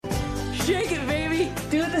Shake it, baby.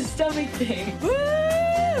 Do the stomach thing. Woo!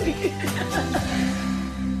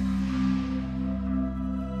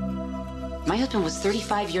 My husband was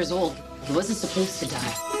 35 years old. He wasn't supposed to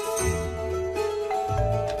die.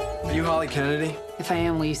 Are you Holly Kennedy? If I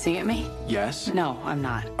am, will you sing at me? Yes. No, I'm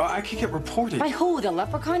not. Oh, I could get reported. By who? The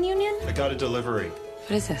Leprechaun Union? I got a delivery.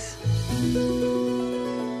 What is this?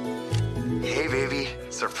 Hey, baby.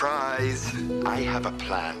 Surprise. I have a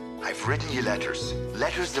plan. I've written you letters.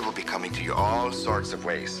 Letters that will be coming to you all sorts of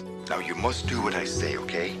ways. Now, you must do what I say,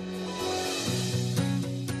 okay?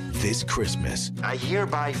 This Christmas, I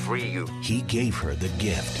hereby free you. he gave her the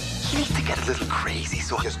gift You need to get a little crazy,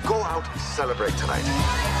 so just go out and celebrate tonight.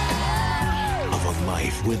 of a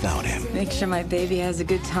life without him. Make sure my baby has a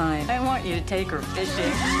good time. I want you to take her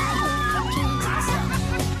fishing.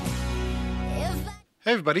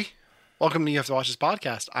 Hey, everybody. Welcome to You Have to Watch This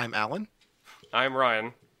podcast. I'm Alan. I'm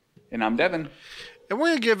Ryan. And I'm Devin. And we're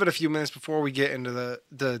going to give it a few minutes before we get into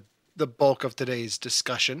the bulk of today's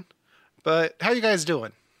discussion. But how you guys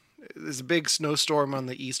doing? There's a big snowstorm on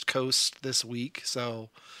the East Coast this week. So,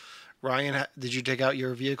 Ryan, did you take out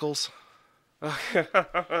your vehicles?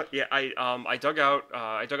 Yeah, I dug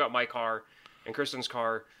out my car and Kristen's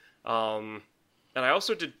car, and I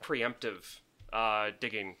also did preemptive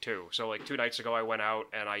digging too. So like 2 nights ago, I went out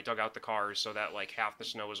and I dug out the cars so that like half the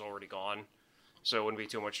snow was already gone, so it wouldn't be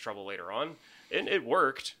too much trouble later on. And it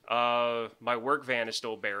worked. My work van is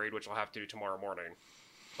still buried, which I'll have to do tomorrow morning,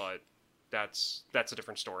 but that's a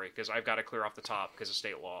different story because I've got to clear off the top because of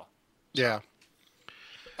state law. Yeah.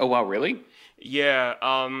 Oh, wow, really? Yeah,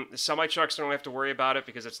 semi-trucks don't have to worry about it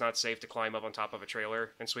because it's not safe to climb up on top of a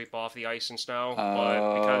trailer and sweep off the ice and snow.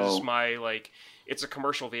 But because it's a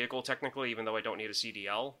commercial vehicle technically, even though I don't need a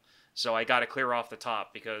CDL, so I got to clear off the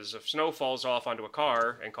top because if snow falls off onto a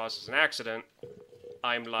car and causes an accident,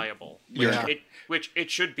 I'm liable. Which it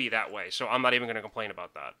should be that way, so I'm not even going to complain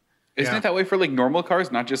about that. Isn't it that way for like normal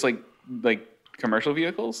cars, not just like commercial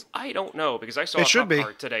vehicles? I don't know because I saw a cop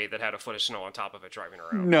car today that had a foot of snow on top of it driving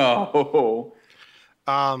around. No.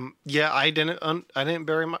 Yeah, I didn't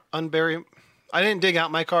dig out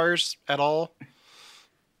my cars at all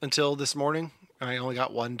until this morning. I only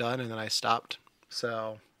got one done and then I stopped.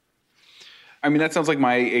 So, I mean, that sounds like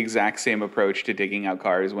my exact same approach to digging out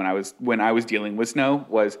cars when I was dealing with snow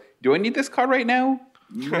was, do I need this car right now?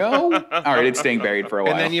 No. All right, it's staying buried for a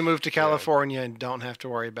while. And then you move to California and don't have to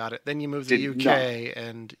worry about it. Then you move to the UK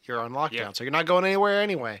and you're on lockdown, so you're not going anywhere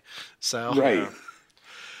anyway. So right.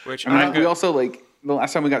 Which we also the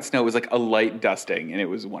last time we got snow was like a light dusting, and it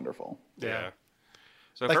was wonderful. Yeah.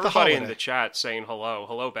 So for everybody in the chat saying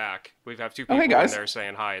hello back. We have 2 people in there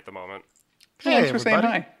saying hi at the moment. Hey, thanks for saying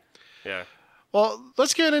hi. Yeah. Well,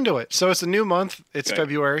 let's get into it. So it's a new month. It's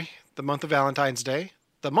February, the month of Valentine's Day,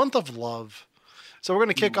 the month of love. So we're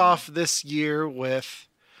going to kick off this year with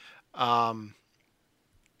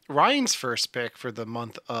Ryan's first pick for the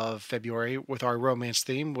month of February with our romance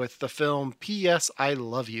theme with the film P.S. I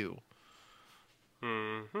Love You.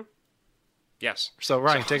 Mm-hmm. Yes. So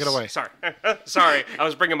Ryan, take it away. Sorry, I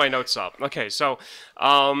was bringing my notes up. Okay, so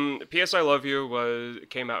P.S. I Love You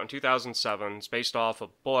came out in 2007. It's based off a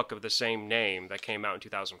book of the same name that came out in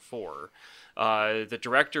 2004. The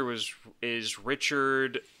director is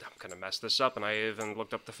Richard. I'm gonna mess this up, and I even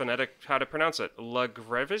looked up the phonetic how to pronounce it.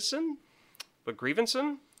 LaGrevenson.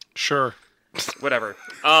 Sure. Whatever.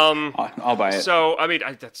 I'll buy it. So I mean,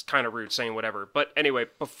 that's kind of rude saying whatever. But anyway,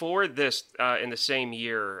 before this, in the same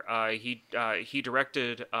year, he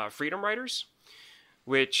directed Freedom Writers,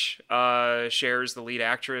 which shares the lead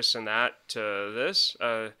actress in that to this,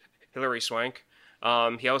 Hilary Swank.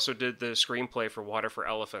 He also did the screenplay for Water for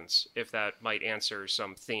Elephants, if that might answer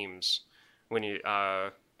some themes when you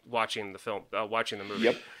watching the movie.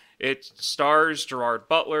 Yep. It stars Gerard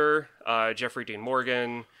Butler, Jeffrey Dean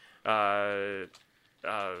Morgan,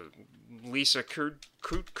 Lisa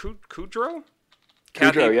Kudrow?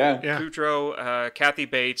 Kudrow, Kathy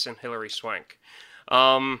Bates, and Hilary Swank.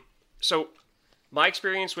 So my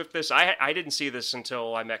experience with this, I didn't see this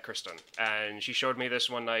until I met Kristen, and she showed me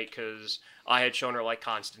this one night because I had shown her like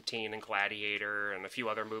Constantine and Gladiator and a few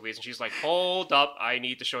other movies, and she's like, hold up, I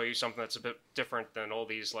need to show you something that's a bit different than all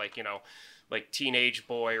these like teenage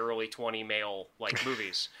boy, early 20 male like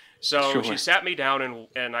movies. So she sat me down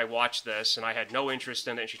and I watched this, and I had no interest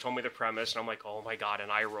in it, and she told me the premise, and I'm like, oh my god,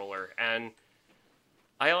 an eye roller. And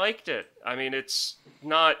I liked it. I mean, it's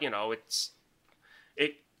not,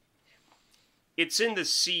 it's in the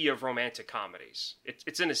sea of romantic comedies.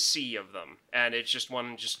 It's in a sea of them, and it's just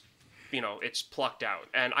one, it's plucked out,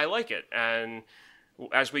 and I like it. And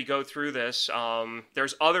as we go through this,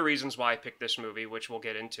 there's other reasons why I picked this movie, which we'll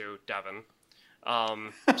get into, Devin.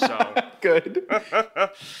 So Good.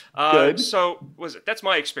 Good. So that's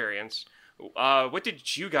my experience. What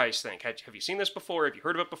did you guys think? Have you seen this before? Have you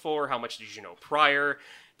heard of it before? How much did you know prior?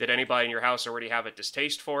 Did anybody in your house already have a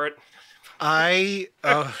distaste for it?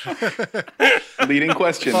 Leading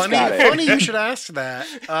questions. Funny, Got it. funny you should ask that.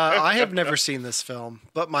 I have never seen this film,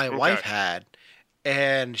 but my wife had,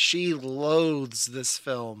 and she loathes this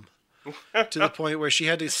film to the point where she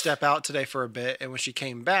had to step out today for a bit. And when she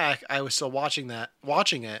came back, I was still watching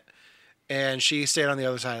it, and she stayed on the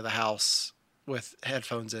other side of the house with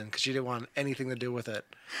headphones in because she didn't want anything to do with it.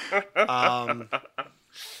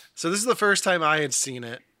 So this is the first time I had seen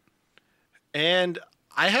it, and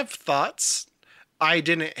I have thoughts. I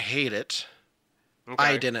didn't hate it. Okay.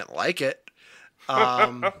 I didn't like it.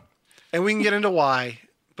 And we can get into why.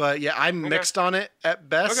 But yeah, I'm mixed on it at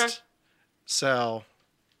best. Okay. So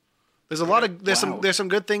there's a lot of there's some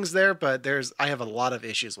good things there, but I have a lot of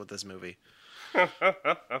issues with this movie.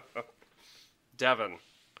 Devin.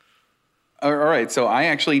 All right, so I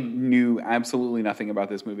actually knew absolutely nothing about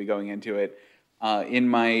this movie going into it. In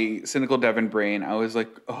my cynical Devin brain, I was like,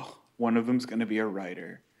 oh, one of them's going to be a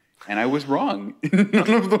writer. And I was wrong. None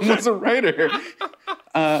of them was a writer.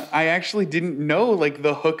 I actually didn't know, like,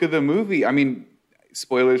 the hook of the movie. I mean,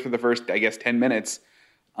 spoilers for the first, I guess, 10 minutes.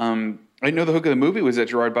 I didn't know the hook of the movie was that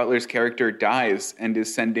Gerard Butler's character dies and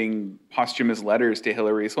is sending posthumous letters to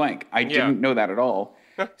Hilary Swank. I didn't know that at all.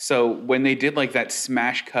 So when they did, like, that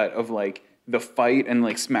smash cut of, like, the fight and,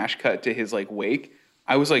 like, smash cut to his, like, wake,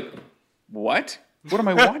 I was like, what? What am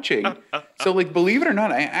I watching? So, like, believe it or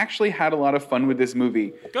not, I actually had a lot of fun with this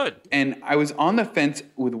movie. Good. And I was on the fence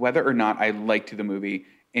with whether or not I liked the movie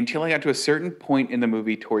until I got to a certain point in the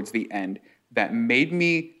movie towards the end that made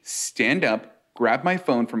me stand up, grab my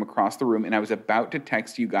phone from across the room, and I was about to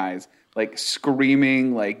text you guys, like,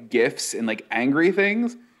 screaming, like, GIFs and, like, angry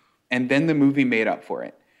things. And then the movie made up for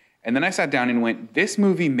it. And then I sat down and went, this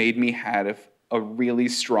movie made me have a really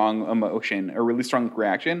strong emotion, a really strong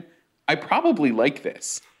reaction. I probably like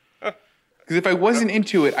this. Because if I wasn't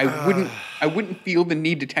into it, I wouldn't feel the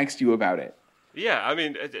need to text you about it. Yeah, I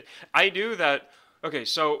mean, I knew that. Okay,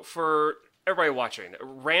 so for everybody watching,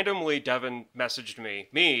 randomly Devin messaged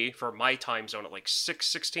me for my time zone at like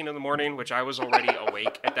 6:16 in the morning, which I was already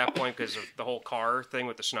awake at that point because of the whole car thing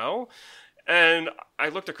with the snow. And I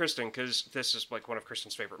looked at Kristen because this is like one of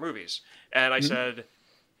Kristen's favorite movies. And I said,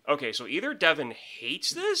 okay, so either Devin hates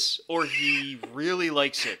this or he really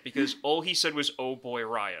likes it because all he said was, oh boy,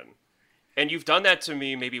 Ryan. And you've done that to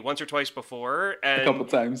me maybe once or twice before. And a couple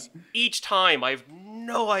times. Each time I have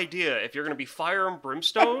no idea if you're going to be fire and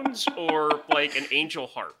brimstones or like an angel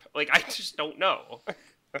harp. Like, I just don't know.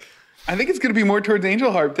 I think it's going to be more towards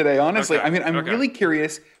Angel Harp today, honestly. Okay. I mean, I'm really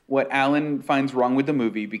curious what Alan finds wrong with the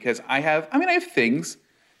movie because I have things.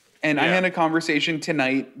 And I had a conversation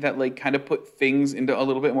tonight that like kind of put things into a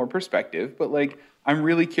little bit more perspective. But like, I'm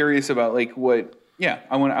really curious about like what,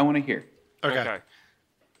 I want to hear. Okay.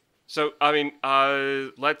 So, I mean,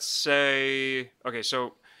 let's say, okay,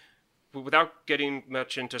 so without getting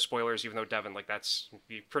much into spoilers, even though Devin, like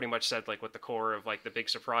you pretty much said like what the core of like the big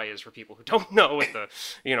surprise is for people who don't know what the,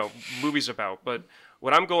 movie's about. But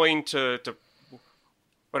what I'm going to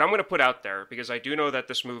put out there, because I do know that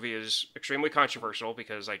this movie is extremely controversial,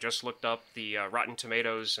 because I just looked up the Rotten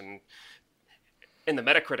Tomatoes and in the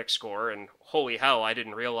Metacritic score, and holy hell, I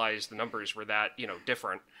didn't realize the numbers were that,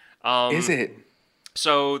 different. Is it?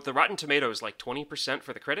 So the Rotten Tomatoes, like 20%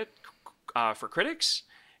 for the for critics,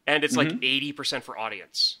 and it's like 80% for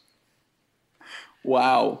audience.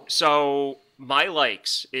 Wow. So my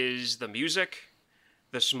likes is the music,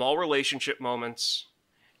 the small relationship moments,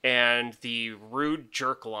 and the rude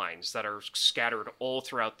jerk lines that are scattered all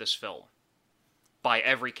throughout this film by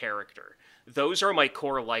every character. Those are my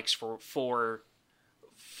core likes for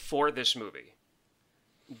this movie.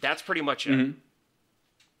 That's pretty much it.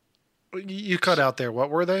 You cut out there. What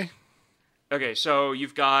were they? Okay, so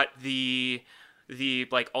you've got the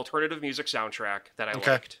like alternative music soundtrack that I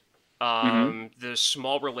liked. The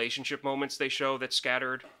small relationship moments they show that's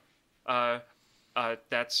scattered.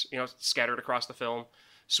 That's scattered across the film.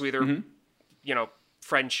 So either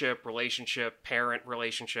friendship, relationship, parent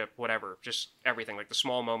relationship, whatever, just everything, like the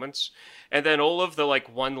small moments, and then all of the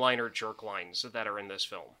like one-liner jerk lines that are in this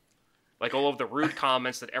film. Like all of the rude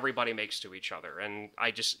comments that everybody makes to each other, and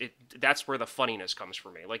that's where the funniness comes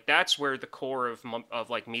for me. Like that's where the core of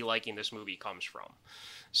like me liking this movie comes from.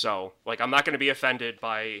 So like I'm not going to be offended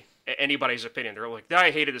by anybody's opinion. They're like,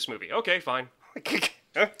 I hated this movie. Okay, fine.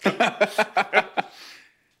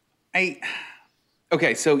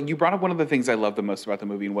 Okay, so you brought up one of the things I love the most about the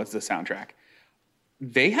movie, and what's the soundtrack.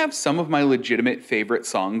 They have some of my legitimate favorite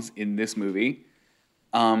songs in this movie.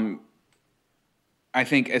 I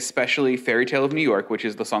think especially Fairy Tale of New York, which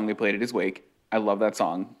is the song they played at his wake. I love that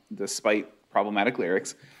song, despite problematic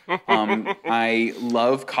lyrics. I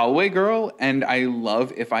love Callaway Girl, and I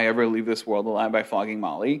love If I Ever Leave This World Alive by Flogging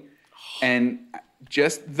Molly. And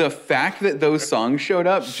just the fact that those songs showed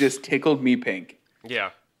up just tickled me pink.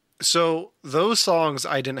 Yeah. So those songs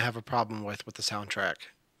I didn't have a problem with the soundtrack.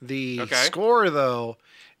 The Okay. score, though,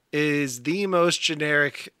 is the most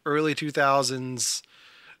generic early 2000s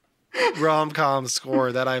rom-com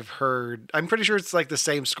score that I've heard. I'm pretty sure it's like the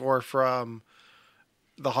same score from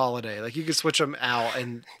The Holiday. Like, you can switch them out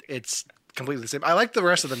and it's completely the same. I like the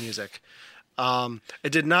rest of the music. I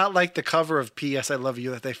did not like the cover of P.S. I Love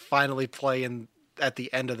You that they finally play in at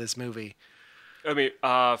the end of this movie. I mean,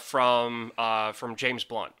 from James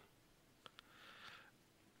Blunt.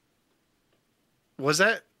 Was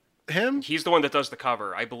that him? He's the one that does the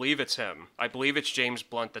cover. I believe it's him. I believe it's James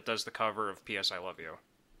Blunt that does the cover of P.S. I Love You.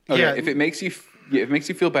 Okay, Yeah. if it makes you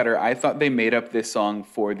feel better, I thought they made up this song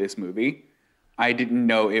for this movie. I didn't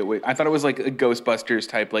know it was. I thought it was like a Ghostbusters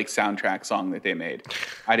type like soundtrack song that they made.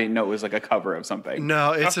 I didn't know it was like a cover of something.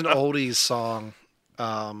 No, it's an oldies song.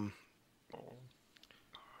 And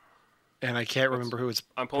I can't remember who it's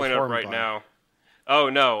I'm pulling it up performed right by. now. Oh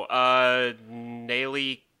no,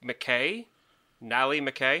 Nally McKay. Nally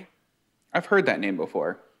McKay. I've heard that name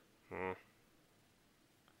before.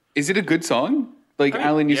 Is it a good song? Like, I mean,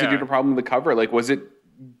 Alan, you said yeah. you had a problem with the cover. Like, was it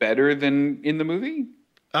better than in the movie?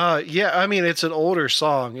 Yeah, I mean, it's an older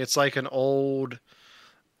song. It's like an old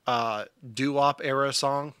doo-wop era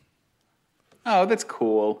song. Oh, that's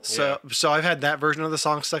cool. So I've had that version of the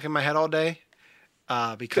song stuck in my head all day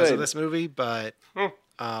because of Good. this movie. But yeah,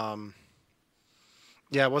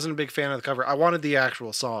 I wasn't a big fan of the cover. I wanted the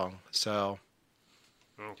actual song. So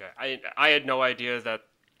Okay, I had no idea that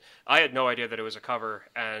it was a cover,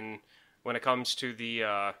 and when it comes to the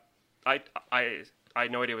I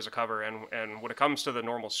had no idea it was a cover, and when it comes to the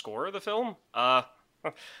normal score of the film, I've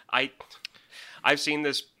seen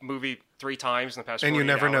this movie 3 times in the past. and you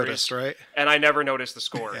 48 never hours, noticed, right? And I never noticed the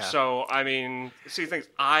score. Yeah. So I mean, see things.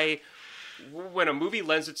 When a movie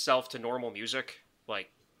lends itself to normal music,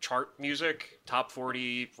 like chart music, top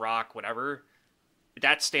 40, rock, whatever,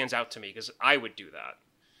 that stands out to me because I would do that.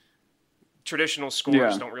 Traditional scores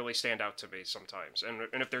Yeah. don't really stand out to me sometimes, and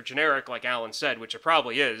if they're generic, like Alan said, which it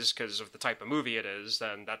probably is because of the type of movie it is,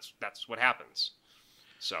 then that's what happens.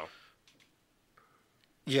 So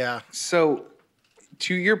Yeah. So,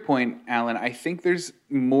 to your point, Alan, I think there's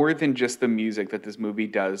more than just the music that this movie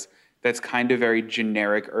does that's kind of very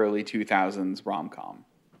generic early 2000s rom-com.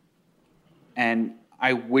 And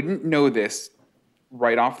I wouldn't know this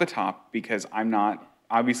right off the top because I'm not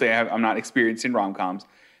experienced in rom-coms,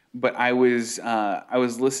 but I was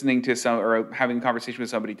listening to having a conversation with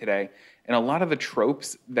somebody today, and a lot of the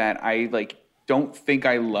tropes that I don't think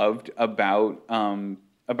I loved about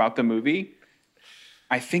the movie,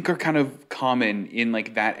 I think are kind of common in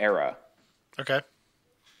that era. Okay.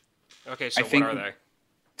 okay, so I think- what are they?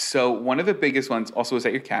 So one of the biggest ones also is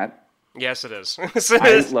that your cat. Yes, it is.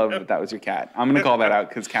 I love that was your cat. I'm going to call that out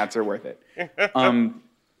because cats are worth it.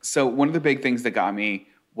 So one of the big things that got me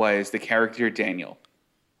was the character Daniel.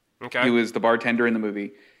 Okay. He was the bartender in the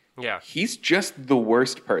movie. Yeah. He's just the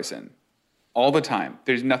worst person all the time.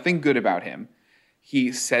 There's nothing good about him.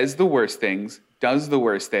 He says the worst things, does the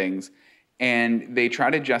worst things, and they try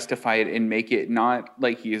to justify it and make it not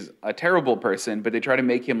like he's a terrible person, but they try to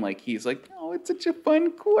make him like he's like, oh, it's such a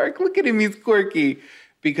fun quirk. Look at him, he's quirky.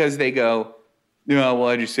 Because they go, no, well,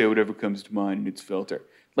 I just say whatever comes to mind and it's filter.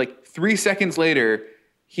 3 seconds later,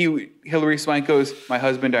 Hillary Swank goes, my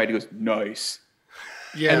husband died. He goes, nice.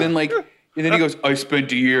 Yeah. And then he goes, I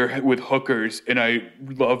spent a year with hookers and I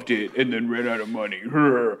loved it and then ran out of money.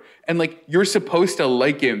 And you're supposed to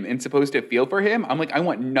like him and supposed to feel for him. I'm like, I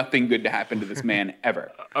want nothing good to happen to this man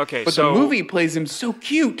ever. Okay, But so the movie plays him so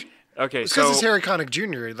cute. Okay, It's because so it's Harry Connick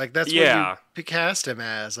Jr. That's Yeah. what you cast him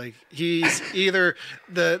as. He's either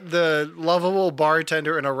the lovable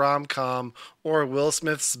bartender in a rom-com or Will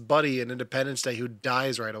Smith's buddy in Independence Day who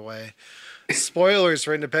dies right away. Spoilers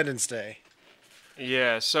for Independence Day.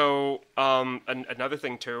 Yeah. So, another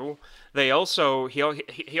thing too, he also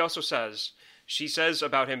says, she says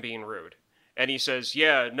about him being rude, and he says,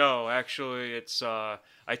 yeah, no, actually, it's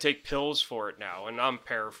I take pills for it now, and I'm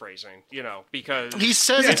paraphrasing, because He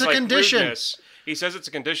says it's a condition. rudeness. He says it's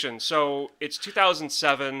a condition. So it's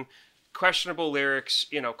 2007, questionable lyrics,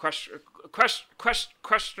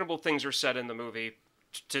 questionable things are said in the movie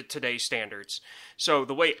to today's standards. So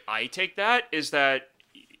the way I take that is that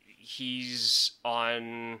he's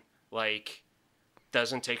on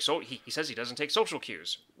doesn't take he says he doesn't take social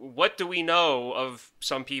cues. What do we know of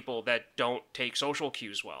some people that don't take social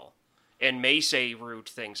cues well and may say rude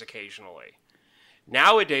things occasionally?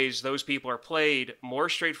 Nowadays, those people are played more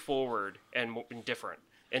straightforward and different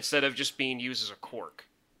instead of just being used as a quirk.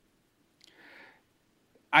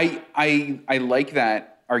 I like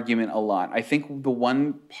that argument a lot. I think the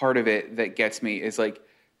one part of it that gets me is like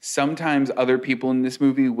sometimes other people in this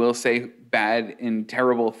movie will say bad and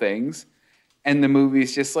terrible things, and the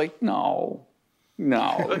movie's just like, no.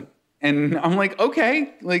 And I'm like,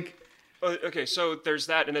 okay, like. Okay, so there's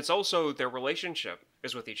that, and it's also their relationship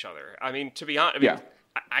is with each other. I mean, to be honest, Yeah.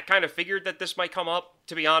 I kind of figured that this might come up,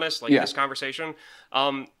 to be honest, like Yeah. this conversation.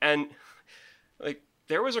 And like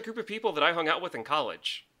there was a group of people that I hung out with in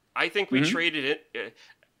college. I think we traded it.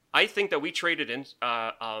 I think that we traded in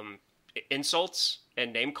insults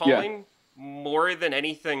and name calling more than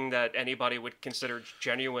anything that anybody would consider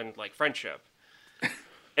genuine like friendship.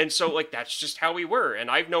 And so, like, that's just how we were. And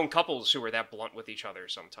I've known couples who were that blunt with each other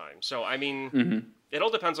sometimes. So, I mean, it all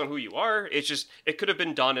depends on who you are. It's just, it could have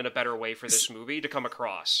been done in a better way for this movie to come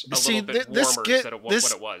across a little bit warmer instead of what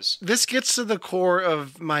it was. This gets to the core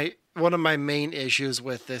of one of my main issues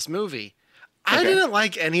with this movie. I Okay. didn't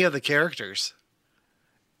like any of the characters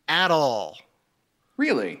at all.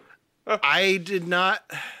 Really? I did not.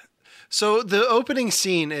 So the opening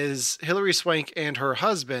scene is Hilary Swank and her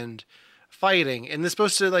husband fighting, and it's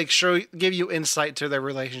supposed to like give you insight to their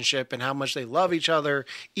relationship and how much they love each other,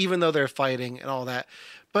 even though they're fighting and all that.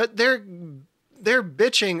 But they're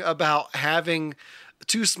bitching about having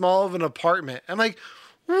too small of an apartment. I'm like,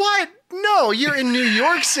 what? No, you're in New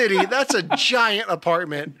York City. That's a giant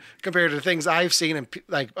apartment compared to things I've seen in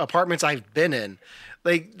like apartments I've been in.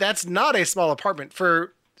 Like that's not a small apartment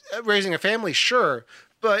for raising a family, sure,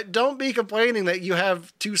 but don't be complaining that you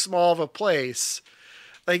have too small of a place.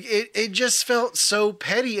 Like it just felt so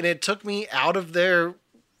petty, and it took me out of their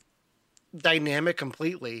dynamic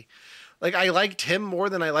completely. Like I liked him more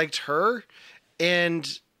than I liked her, and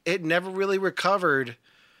it never really recovered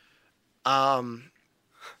from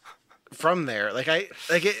there. Like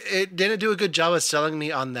it didn't do a good job of selling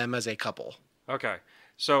me on them as a couple. Okay.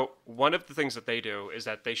 So one of the things that they do is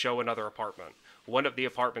that they show another apartment. One of the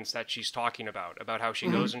apartments that she's talking about how she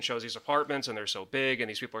goes and shows these apartments and they're so big and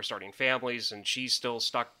these people are starting families and she's still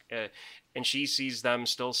stuck and she sees them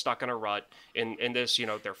still stuck in a rut in this, you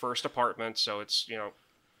know, their first apartment. So it's, you know,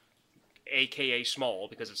 AKA small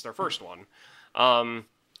because it's their first one. And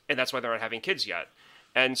that's why they're not having kids yet.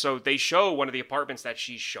 And so they show one of the apartments that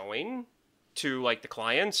she's showing to like the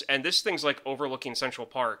clients, and this thing's like overlooking Central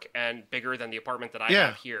Park and bigger than the apartment that I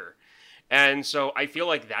have here. And so I feel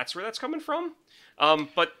like that's where that's coming from.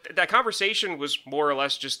 But that conversation was more or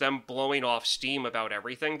less just them blowing off steam about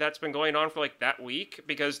everything that's been going on for like that week,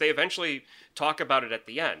 because they eventually talk about it at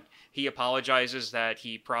the end. He apologizes that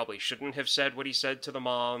he probably shouldn't have said what he said to the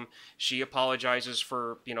mom. She apologizes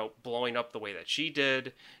for, you know, blowing up the way that she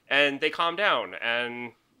did, and they calm down,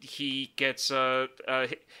 and he gets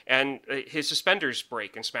and his suspenders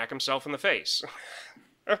break and smack himself in the face.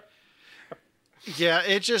 Yeah,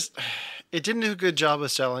 it didn't do a good job of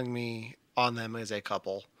selling me on them as a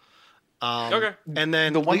couple. Okay. And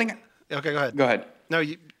then The one thing. Okay, go ahead. Go ahead. No,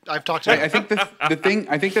 I've talked to you. I think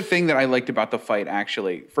the thing that I liked about the fight,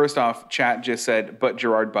 actually, first off, chat just said, but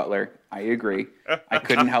Gerard Butler. I agree. I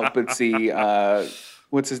couldn't help but see,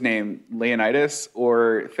 what's his name, Leonidas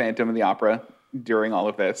or Phantom of the Opera during all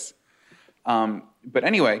of this. But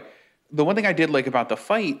anyway, the one thing I did like about the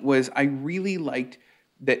fight was I really liked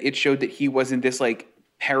that it showed that he wasn't this like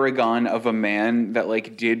paragon of a man that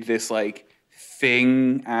like did this like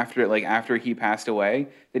thing after he passed away,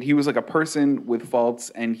 that he was like a person with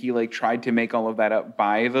faults, and he like tried to make all of that up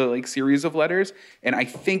by the like series of letters. And I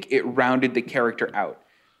think it rounded the character out,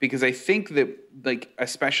 because I think that like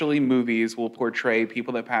especially movies will portray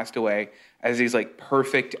people that passed away as these like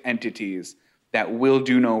perfect entities that will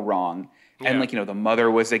do no wrong. Yeah. And like, you know, the mother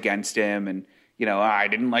was against him, and you know, I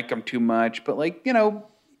didn't like him too much, but like, you know,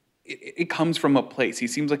 it comes from a place. He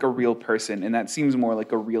seems like a real person, and that seems more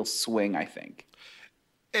like a real swing, I think.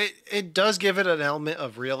 It does give it an element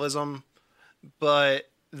of realism, but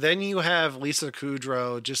then you have Lisa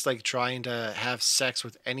Kudrow just like trying to have sex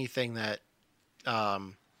with anything that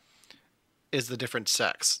is the different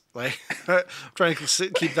sex. Like trying to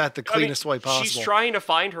keep that the cleanest way possible. She's trying to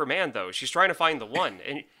find her man, though. She's trying to find the one,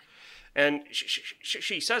 and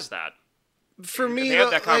she says that. For me, they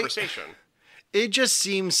have that conversation. It just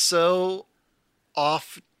seems so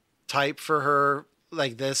off type for her,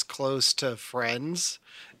 like this close to Friends.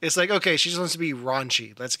 It's like, okay, she's supposed to be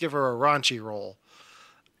raunchy. Let's give her a raunchy role.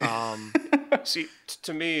 See,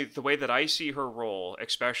 to me, the way that I see her role,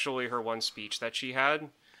 especially her one speech that she had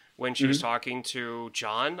when she was talking to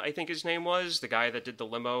John, I think his name was, the guy that did the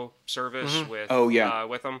limo service with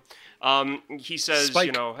with him. He says,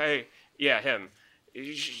 Spike. hey, yeah, him.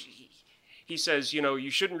 He says,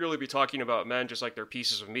 you shouldn't really be talking about men just like they're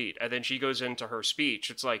pieces of meat. And then she goes into her speech.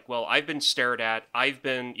 It's like, well, I've been stared at. I've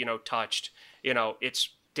been, touched.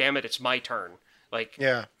 It's my turn. Like,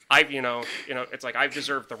 Yeah. I've, it's like I've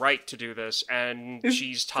deserved the right to do this, and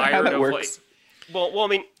she's that how tired that of works? Well, I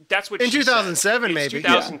mean, that's what In she 2007, said. maybe. It's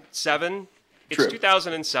 2007. It's True.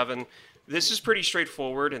 2007. This is pretty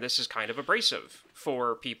straightforward, and this is kind of abrasive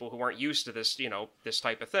for people who aren't used to this, this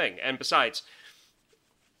type of thing. And besides,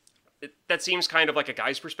 that seems kind of like a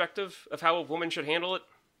guy's perspective of how a woman should handle it,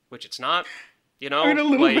 which it's not. I mean, a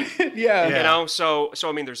little bit, yeah. So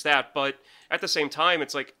I mean, there's that, but at the same time,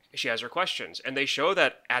 it's like she has her questions, and they show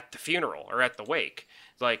that at the funeral or at the wake.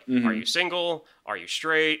 It's like, are you single? Are you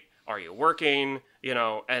straight? Are you working?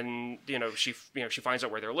 And she finds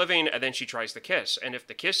out where they're living, and then she tries the kiss. And if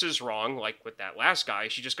the kiss is wrong, like with that last guy,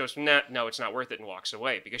 she just goes, nah, no, it's not worth it, and walks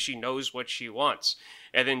away because she knows what she wants.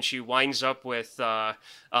 And then she winds up with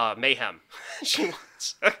mayhem. She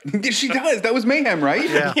wants. She does. That was mayhem, right?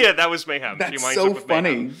 Yeah. Yeah, that was mayhem. She That's winds so up with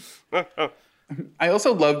funny. mayhem. I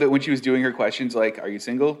also love that when she was doing her questions, like, are you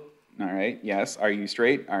single? All right, yes. Are you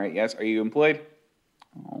straight? All right, yes. Are you employed?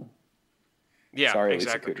 Oh, Yeah, sorry,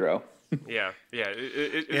 exactly. Lisa Kudrow. Yeah. Yeah.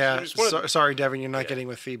 It's one of Sorry, Devin, you're not getting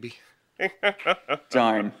with Phoebe.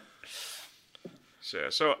 Darn.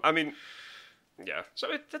 So I mean, yeah. So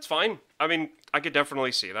that's fine. I mean, I could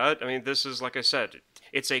definitely see that. I mean, this is, like I said,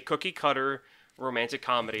 it's a cookie cutter romantic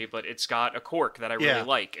comedy, but it's got a quirk that I really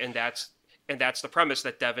like, and that's the premise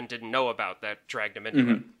that Devin didn't know about that dragged him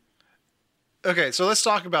into it. Okay, so let's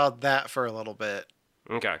talk about that for a little bit.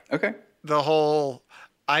 Okay. Okay. The whole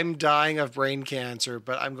I'm dying of brain cancer,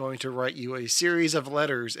 but I'm going to write you a series of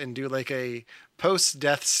letters and do like a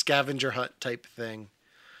post-death scavenger hunt type thing.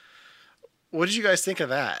 What did you guys think of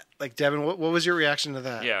that? Like, Devin, what was your reaction to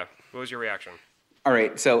that? Yeah. What was your reaction? All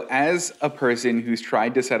right. So as a person who's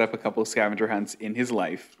tried to set up a couple of scavenger hunts in his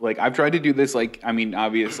life, like I've tried to do this,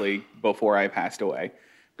 obviously before I passed away,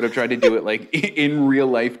 but I've tried to do it like in real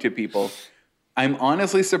life to people. I'm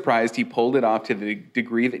honestly surprised he pulled it off to the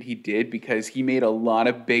degree that he did because he made a lot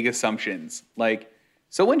of big assumptions. Like,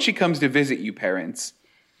 so when she comes to visit you parents,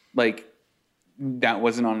 like that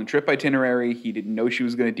wasn't on a trip itinerary. He didn't know she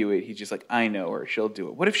was going to do it. He's just like, I know her. She'll do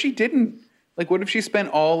it. What if she didn't? Like, what if she spent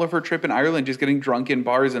all of her trip in Ireland just getting drunk in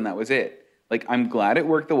bars and that was it? Like, I'm glad it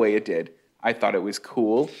worked the way it did. I thought it was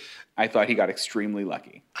cool. I thought he got extremely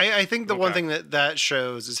lucky. I think the one thing that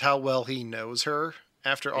shows is how well he knows her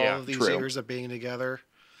after all of these true. years of being together.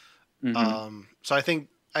 So I think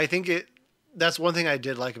that's one thing I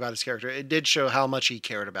did like about his character. It did show how much he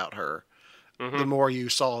cared about her. The more you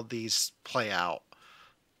saw these play out.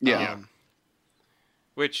 Yeah.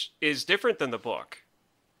 Which is different than the book.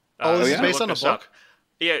 This is I based on a looked this up. book?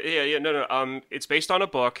 Yeah. No. It's based on a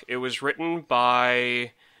book. It was written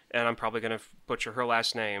by, and I'm probably going to butcher her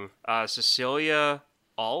last name, Cecilia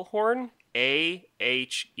Allhorn, Ahern.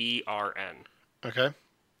 Okay.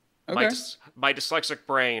 My dyslexic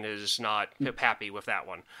brain is not happy with that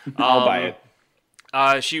one. I'll buy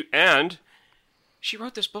it. She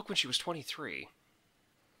wrote this book when she was 23.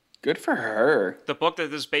 Good for her. The book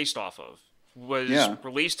that this is based off of was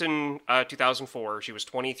released in 2004. She was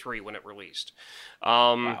 23 when it released.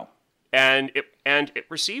 Wow. And it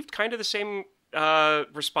received kind of the same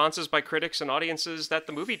responses by critics and audiences that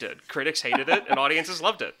the movie did. Critics hated it and audiences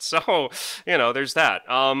loved it. So, there's that.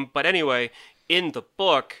 But anyway, in the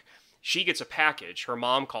book, she gets a package. Her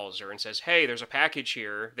mom calls her and says, hey, there's a package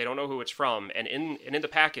here. They don't know who it's from. And in the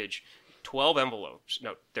package, 12 envelopes.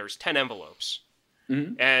 No, there's 10 envelopes.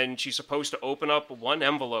 Mm-hmm. And she's supposed to open up one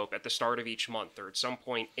envelope at the start of each month or at some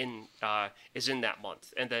point in that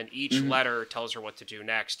month. And then each letter tells her what to do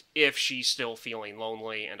next if she's still feeling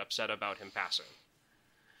lonely and upset about him passing.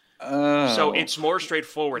 Oh. So it's more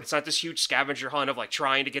straightforward. It's not this huge scavenger hunt of like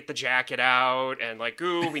trying to get the jacket out and like,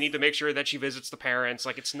 ooh, we need to make sure that she visits the parents.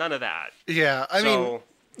 Like, it's none of that. Yeah, I mean,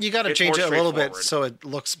 you got to it's change it more a little bit straightforward. so it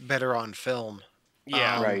looks better on film.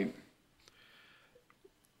 Yeah. Right.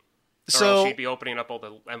 Or else So she'd be opening up all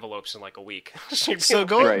the envelopes in like a week.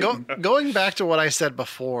 Going back to what I said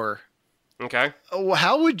before, Okay.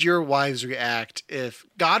 how would your wives react if,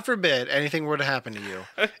 God forbid, anything were to happen to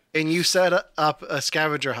you and you set up a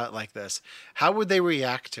scavenger hunt like this? How would they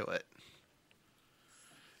react to it?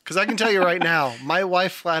 Because I can tell you right now, my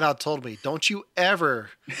wife flat out told me, don't you ever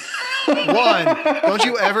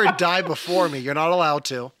die before me. You're not allowed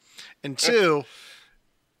to. And two,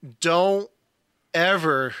 don't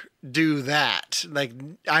ever do that. Like,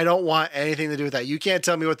 I don't want anything to do with that. You can't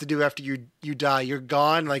tell me what to do after you die. You're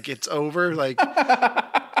gone. Like, it's over. Like,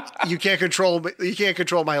 you can't control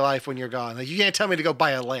my life when you're gone. Like, you can't tell me to go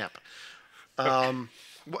buy a lamp.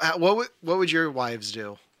 What would your wives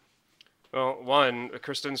do? Well, one,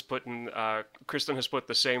 Kristen has put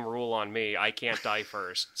the same rule on me. I can't die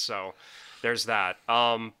first. So there's that.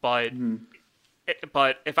 But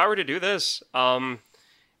if I were to do this,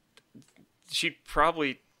 she'd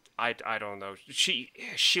probably, I don't know. She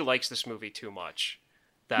likes this movie too much.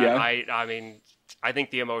 I mean, I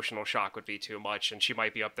think the emotional shock would be too much, and she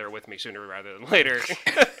might be up there with me sooner rather than later.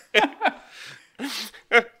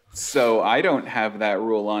 So I don't have that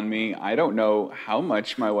rule on me. I don't know how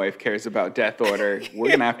much my wife cares about Death Order. We're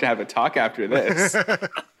going to have a talk after this.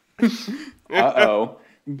 Uh-oh.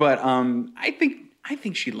 But I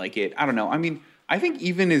think she'd like it. I don't know. I mean, I think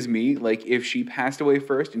even as me, like, if she passed away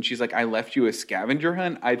first and she's like, I left you a scavenger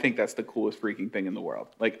hunt, I think that's the coolest freaking thing in the world.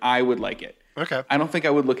 Like, I would like it. Okay. I don't think I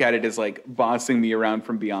would look at it as, like, bossing me around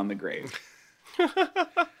from beyond the grave.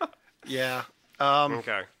 Yeah.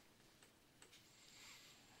 Okay.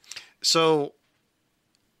 So,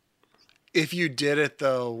 if you did it,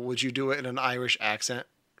 though, would you do it in an Irish accent,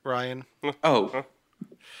 Ryan? Oh.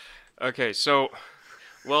 Okay, so,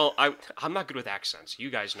 well, I'm not good with accents. You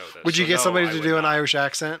guys know this. Would you so get no, somebody I to would do an not. Irish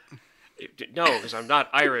accent? No, because I'm not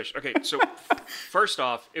Irish. Okay, so first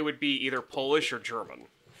off, it would be either Polish or German.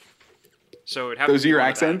 So it'd have Those to are be your one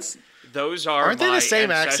of that. accents? Those are Aren't they my the same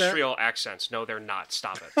accent? ancestral accents. No, they're not.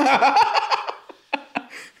 Stop it.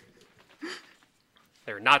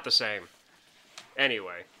 They're not the same.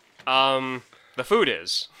 Anyway, the food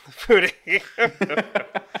is. Yeah,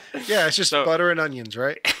 it's just butter and onions,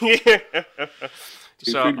 right?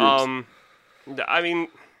 So, food groups. I mean,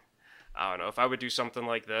 I don't know if I would do something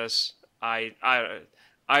like this. I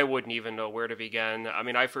wouldn't even know where to begin. I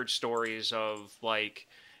mean, I've heard stories of, like,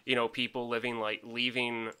 you know, people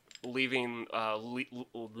leaving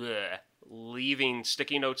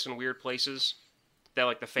sticky notes in weird places that,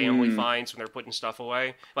 like, the family finds when they're putting stuff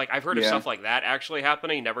away. Like, I've heard of stuff like that actually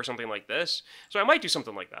happening, never something like this. So I might do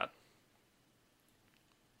something like that.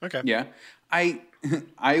 Okay. Yeah.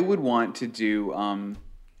 I would want to do,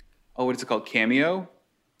 what is it called? Cameo?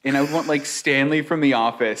 And I would want, like, Stanley from The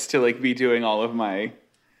Office to, like, be doing all of my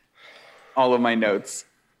notes.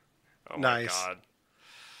 Oh, Nice. my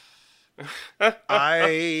God.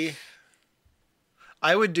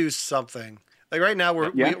 I would do something. Like right now,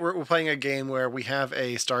 we're Yeah. we're playing a game where we have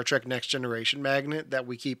a Star Trek Next Generation magnet that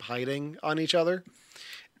we keep hiding on each other.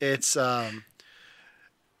 It's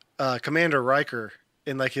Commander Riker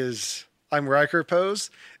in like his I'm Riker pose,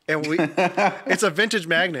 and it's a vintage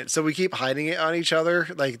magnet, so we keep hiding it on each other.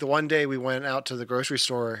 Like the one day we went out to the grocery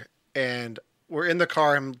store and we're in the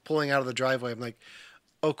car. I'm pulling out of the driveway. I'm like,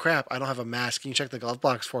 oh crap, I don't have a mask. Can you check the glove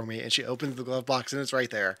box for me? And she opens the glove box and it's right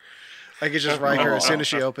there. Like it's just Riker as soon as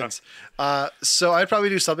she opens. So I'd probably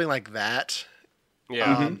do something like that.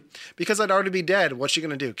 Yeah. Because I'd already be dead. What's she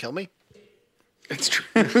going to do? Kill me? It's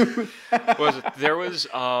true. There was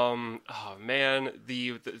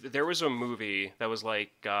there was a movie that was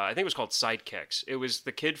like I think it was called Sidekicks. It was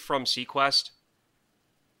the kid from Sequest.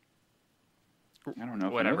 I don't know.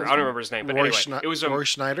 if Whatever. I I don't remember his name, but anyway, it was Roy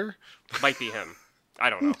Schneider? might be him. I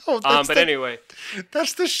don't know. No, that's but the- anyway,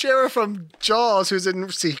 That's the sheriff from Jaws who's in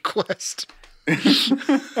Sequest.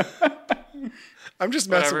 I'm just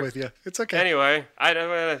messing Whatever. with you. It's okay. anyway, I don't.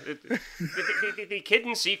 The kid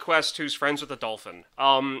in Sequest who's friends with the dolphin.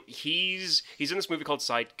 He's in this movie called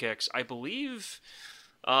Sidekicks. I believe,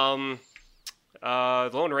 the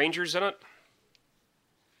Lone Ranger's in it.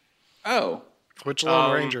 Oh, Which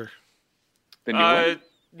Lone Ranger? the new one?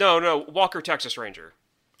 No, Walker, Texas Ranger.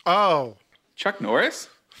 Oh. Chuck Norris?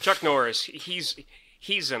 Chuck Norris. He's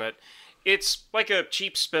in it. It's like a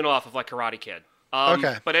cheap spin-off of like Karate Kid.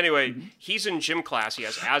 Okay. But anyway, he's in gym class. He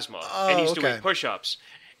has asthma, and he's okay. doing push-ups.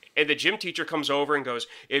 And the gym teacher comes over and goes,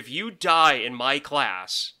 "If you die in my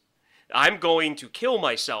class, I'm going to kill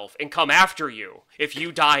myself and come after you. If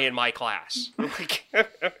you die in my class." Like,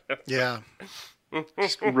 Yeah.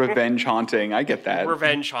 Just revenge haunting. I get that.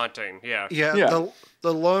 revenge haunting. Yeah. Yeah. Yeah.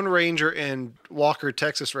 The Lone Ranger and Walker,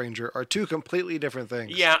 Texas Ranger are two completely different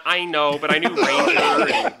things. Yeah, I know, but I knew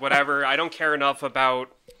Ranger and whatever. I don't care enough about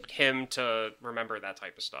him to remember that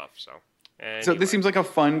type of stuff. So So this seems like a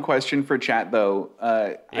fun question for chat, though.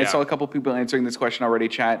 I Yeah. saw a couple people answering this question already.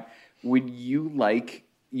 Chat, would you like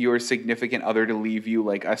your significant other to leave you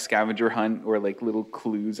like a scavenger hunt or like little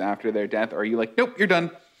clues after their death? Or are you like, nope, you're done?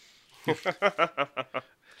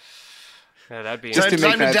 Yeah, that'd be Just to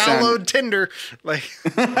Time make to that sound- download Tinder. Like,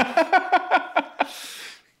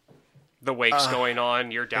 the Wake's going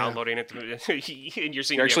on. You're downloading it, and you're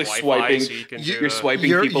seeing You're you have actually Wi-Fi, swiping. so you can do You're the- swiping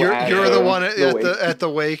You're people. at the one at Wake. at the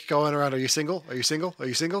wake going around. Are you single? Are you single? Are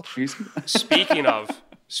you single? Speaking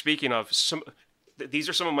of, these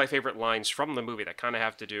are some of my favorite lines from the movie that kind of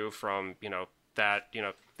have to do that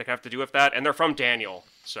have to do with that, and they're from Daniel.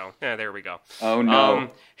 So yeah, there we go. Oh no.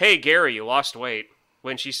 Hey Gary, you lost weight.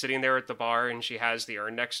 When she's sitting there at the bar and she has the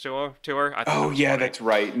urn next to her. I thought that Oh was yeah, funny. that's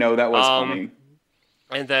right. No, that was funny.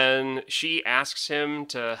 And then she asks him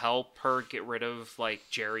to help her get rid of like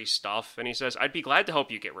Jerry's stuff, and he says, "I'd be glad to help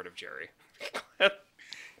you get rid of Jerry."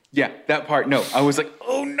 Yeah, that part. No, I was like,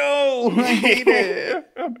 oh no, I hate it.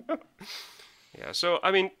 Yeah, so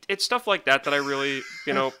I mean, it's stuff like that that I really,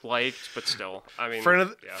 liked, but still, I mean, Friend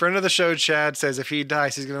of the show, Chad, says if he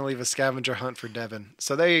dies, he's going to leave a scavenger hunt for Devin.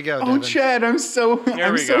 So there you go, Oh, Devin. Chad, I'm so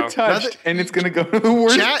we go. touched, and it's gonna go to the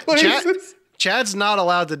worst places. Chad's not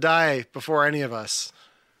allowed to die before any of us.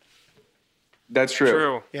 That's true.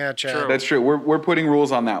 True. Yeah, Chad. True. That's true. We're putting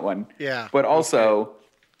rules on that one. Yeah. But also,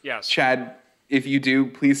 Yes. Chad, if you do,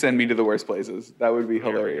 please send me to the worst places. That would be we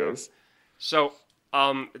go. hilarious. So,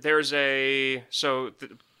 there's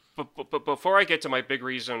but before I get to my big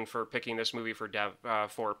reason for picking this movie for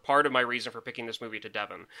part of my reason for picking this movie to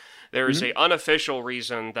Devin, there is a unofficial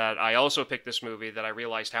reason that I also picked this movie that I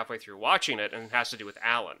realized halfway through watching it, and it has to do with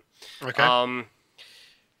Alan. Okay.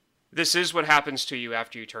 This is what happens to you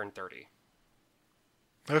after you turn 30.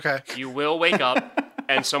 Okay. You will wake up,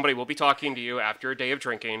 and somebody will be talking to you after a day of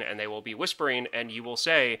drinking, and they will be whispering, and you will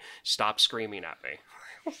say, "Stop screaming at me."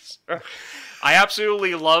 I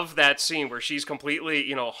absolutely love that scene where she's completely,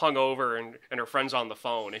 hungover and her friend's on the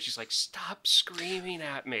phone, and she's like, "Stop screaming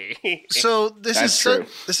at me." So this That's is true.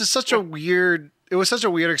 this is such a weird. It was such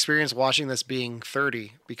a weird experience watching this being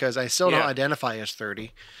 30 because I still don't Yeah. identify as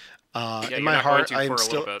 30. Yeah, In you're my not going heart, to for I'm a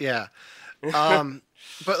still little bit. yeah.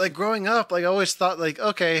 But like growing up, like I always thought like,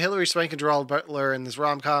 okay, Hilary Swank and Gerald Butler in this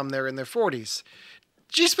rom-com, they're in their 40s.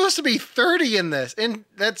 She's supposed to be 30 in this, and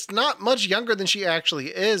that's not much younger than she actually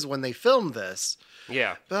is when they filmed this.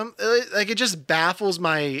 Yeah. But like it just baffles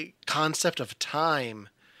my concept of time,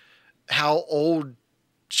 how old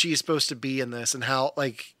she's supposed to be in this, and how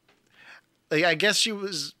like I guess she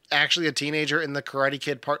was actually a teenager in the Karate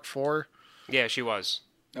Kid Part 4. Yeah, she was.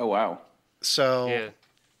 Oh wow. So Yeah.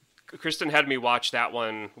 Kristen had me watch that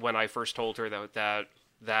one when I first told her that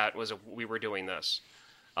we were doing this.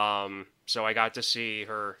 So I got to see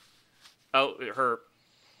her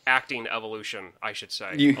acting evolution, I should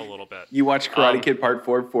say, a little bit. You watched Karate Kid Part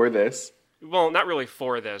 4 for this. Well, not really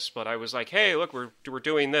for this, but I was like, "Hey, look, we're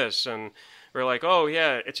doing this," and we're like, "Oh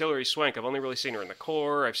yeah, it's Hilary Swank. I've only really seen her in The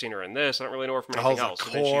Core. I've seen her in this. I don't really know her from anything The else."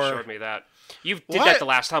 And then she Core. showed me that. You did What? that the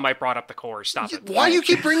last time I brought up The Core. Stop it. why do you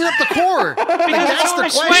keep bringing up the core? Like, that's Hilary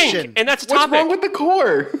the question. Swank, and that's a What's topic. wrong with the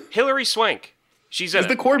core? Hilary Swank. She's in Is it.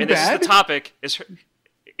 The Core and this is bad? the topic.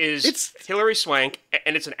 Is It's- Hilary Swank,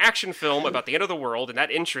 and it's an action film about the end of the world, and that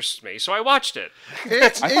interests me, so I watched it. I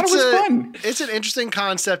thought it was fun. It's an interesting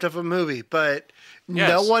concept of a movie, but no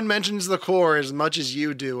Yes. one mentions the core as much as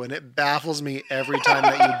you do, and it baffles me every time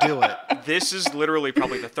that you do it. This is literally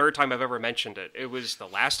probably the third time I've ever mentioned it. It was the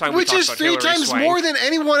last time we Which talked is about 3 Hilary times Swank. more than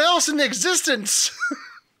anyone else in existence.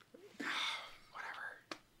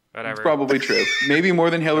 Whatever. It's probably true. Maybe more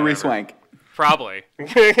than Hilary Swank. Probably.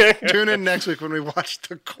 Tune in next week when we watch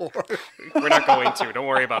the core. We're not going to. Don't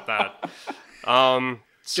worry about that.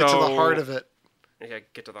 Get to the heart of it. Yeah,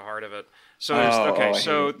 get to the heart of it. So there's I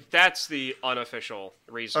so hate it. that's the unofficial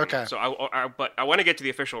reason. Okay. So but I want to get to the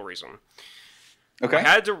official reason. Okay.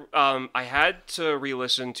 I had to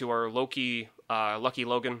re-listen to our Lucky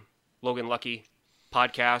Logan Lucky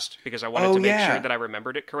podcast because I wanted Oh, to make yeah. sure that I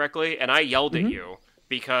remembered it correctly, and I yelled at you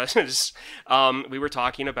because we were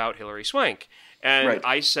talking about Hilary Swank, and Right.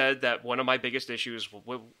 I said that one of my biggest issues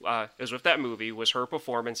is with that movie was her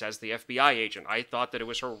performance as the FBI agent. I thought that it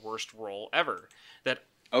was her worst role ever. That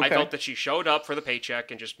I Okay. felt that she showed up for the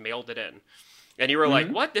paycheck and just mailed it in. And you were like,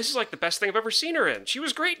 what? This is like the best thing I've ever seen her in. She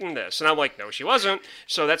was great in this. And I'm like, no, she wasn't.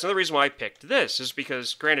 So that's another reason why I picked this, is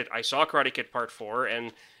because, granted, I saw Karate Kid Part 4,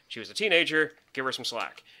 and she was a teenager. Give her some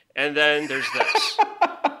slack. And then there's this.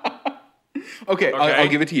 Okay, Okay. I'll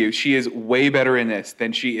give it to you. She is way better in this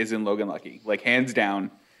than she is in Logan Lucky. Like, hands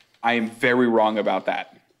down. I am very wrong about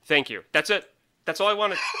that. Thank you. That's it. That's all I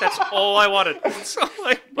wanted. That's all I wanted. So,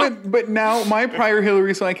 like, But now, my prior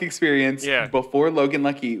Hilary Swank experience Yeah. before Logan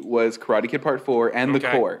Lucky was Karate Kid Part 4 and The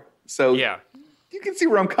Okay. Core. So yeah. you can see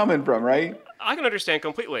where I'm coming from, right? I can understand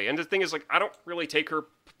completely. And the thing is, like, I don't really take her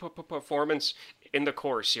performance in The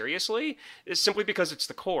Core seriously. It's simply because it's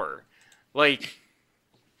The Core. Like,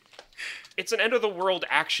 it's an end of the world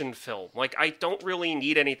action film. Like, I don't really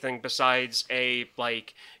need anything besides a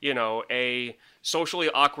socially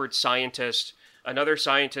awkward scientist, another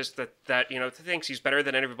scientist that thinks he's better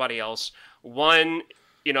than everybody else. One,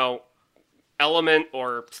 element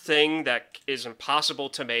or thing that is impossible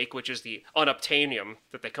to make, which is the unobtainium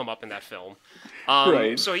that they come up in that film.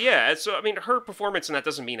 Right. So yeah, her performance in that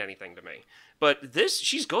doesn't mean anything to me. But this,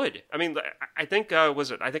 she's good. I mean, I think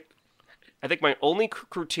I think my only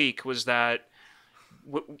critique was that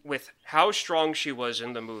with how strong she was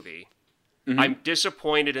in the movie, I'm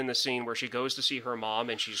disappointed in the scene where she goes to see her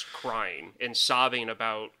mom and she's crying and sobbing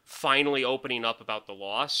about finally opening up about the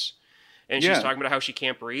loss. And she's talking about how she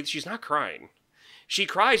can't breathe. She's not crying. She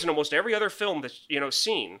cries in almost every other film that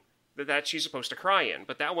scene that she's supposed to cry in,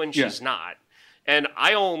 but that one she's not. And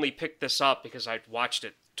I only picked this up because I'd watched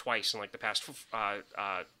it twice in like the past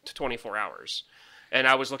 24 hours, and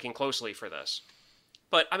I was looking closely for this.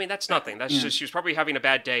 But I mean, that's nothing. That's just she was probably having a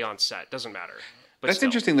bad day on set. Doesn't matter. But that's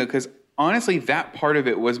interesting though, because honestly, that part of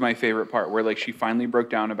it was my favorite part, where like she finally broke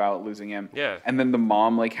down about losing him. Yeah. And then the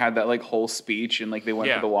mom like had that like whole speech, and like they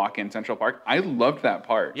went for the walk in Central Park. I loved that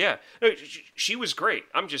part. Yeah. No, she was great.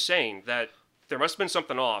 I'm just saying that there must have been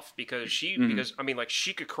something off because because I mean, like,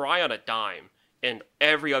 she could cry on a dime in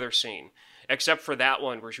every other scene except for that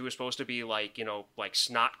one where she was supposed to be like, like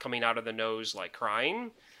snot coming out of the nose, like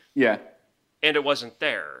crying. Yeah. And it wasn't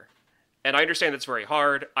there. And I understand that's very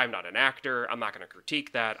hard. I'm not an actor. I'm not going to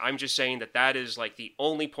critique that. I'm just saying that is like the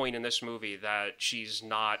only point in this movie that she's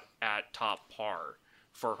not at top par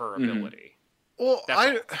for her ability. Well,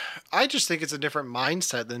 I just think it's a different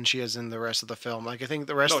mindset than she is in the rest of the film. Like, I think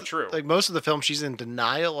the rest, like most of the film, she's in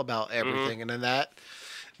denial about everything, and in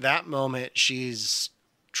that moment, she's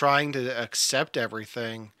trying to accept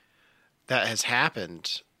everything that has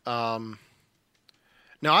happened.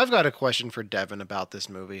 Now, I've got a question for Devin about this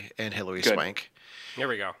movie and Hilary Swank. Here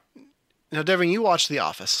we go. Now, Devin, you watch The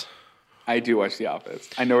Office. I do watch The Office.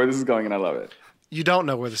 I know where this is going, and I love it. You don't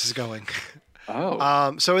know where this is going.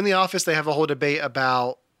 Oh. So in The Office, they have a whole debate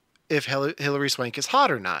about if Hilary Swank is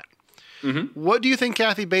hot or not. What do you think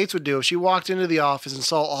Kathy Bates would do if she walked into the office and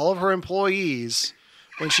saw all of her employees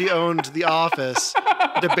when she owned the office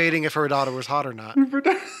debating if her daughter was hot or not?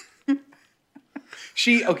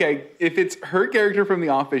 If it's her character from The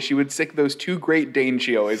Office, she would sick those 2 Great Danes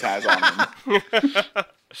she always has on them.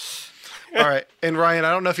 All right. And Ryan,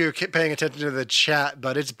 I don't know if you're paying attention to the chat,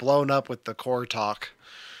 but it's blown up with the core talk.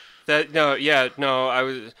 I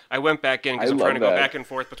went back in because I'm trying to go back and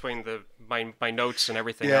forth between my notes and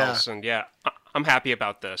everything else, and I'm happy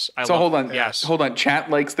about this. Hold on. Chat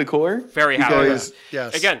likes the core. Very happy.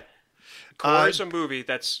 Yes. Again, Core is a movie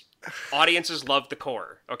that's audiences love the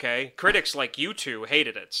Core. Okay, critics like you two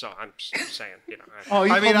hated it, so I'm just saying. I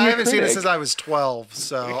haven't seen it since I was 12,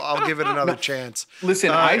 so I'll give it another chance.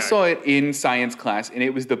 Listen, I saw it in science class, and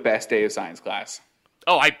it was the best day of science class.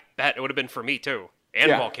 Oh, I bet it would have been for me too. And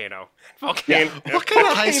Volcano. Yeah. What kind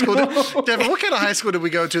of high school, Devin? What kind of high school did we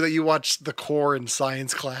go to that you watched the Core in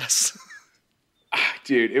science class?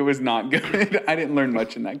 Dude, it was not good. I didn't learn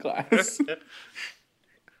much in that class.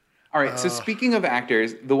 All right, so speaking of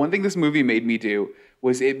actors, the one thing this movie made me do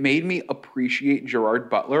was it made me appreciate Gerard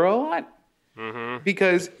Butler a lot.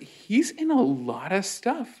 Because he's in a lot of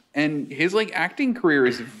stuff, and his like acting career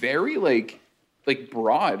is very like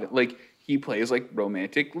broad. Like, he plays like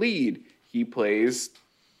romantic lead. He plays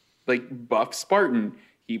like buff Spartan.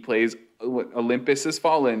 He plays Olympus Has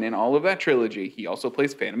Fallen and all of that trilogy. He also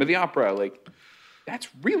plays Phantom of the Opera. Like, that's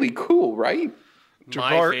really cool, right?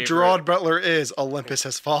 Gerard Butler is Olympus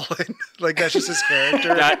Has Fallen. Like, that's just his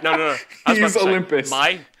character. No. He's Olympus.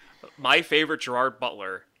 My favorite Gerard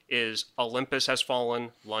Butler is Olympus Has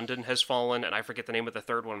Fallen, London Has Fallen, and I forget the name of the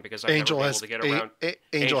third one because I've never been able to get around.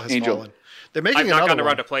 Angel Has Fallen. They're making I've not gotten one.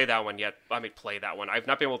 around to play that one yet. I mean, play that one. I've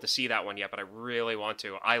not been able to see that one yet, but I really want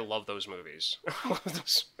to. I love those movies.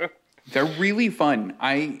 They're really fun.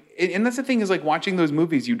 And that's the thing is, like, watching those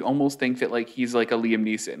movies, you'd almost think that like he's like a Liam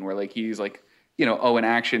Neeson, where like he's like, an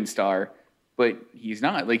action star, but he's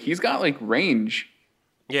not. Like, he's got like range.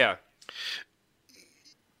 Yeah.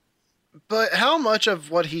 But how much of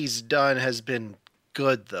what he's done has been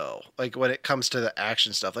good, though? Like, when it comes to the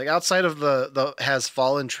action stuff, like outside of the Has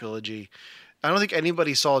Fallen trilogy, I don't think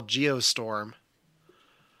anybody saw Geostorm.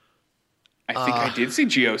 I think I did see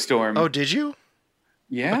Geostorm. Oh, did you?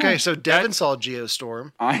 Yeah. Okay, so Devin saw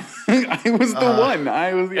Geostorm. I was the one.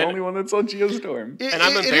 I was the only one that saw Geostorm. And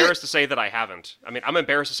I'm embarrassed to say that I haven't. I mean, I'm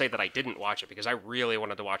embarrassed to say that I didn't watch it because I really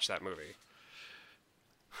wanted to watch that movie.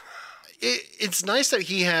 It's nice that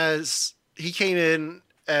he came in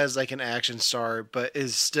as like an action star, but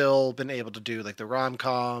is still been able to do like the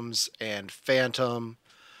rom-coms and Phantom.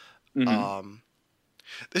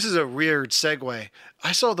 This is a weird segue.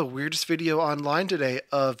 I saw the weirdest video online today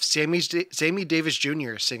of Sammy Davis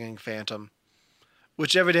Jr. singing Phantom,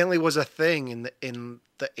 which evidently was a thing in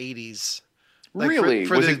the 80s. Like Really?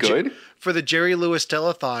 Was it good? For the Jerry Lewis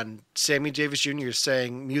telethon, Sammy Davis Jr.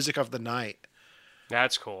 sang "Music of the Night."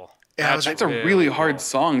 That's cool. Yeah, I was That's a really hard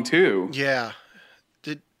song too. Yeah.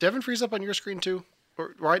 Did Devin freeze up on your screen too?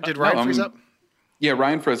 Or did Ryan freeze up? Yeah,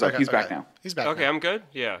 Ryan froze up. Okay, He's back now. He's back. Okay, now. I'm good.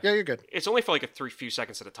 Yeah. Yeah, you're good. It's only for like few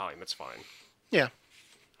seconds at a time. It's fine. Yeah.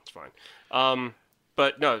 It's fine.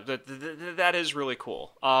 But no, that is really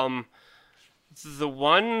cool. The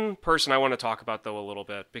one person I want to talk about though a little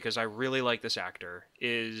bit, because I really like this actor,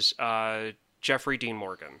 is Jeffrey Dean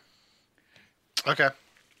Morgan. Okay.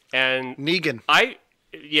 And Negan.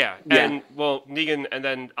 And well, Negan, and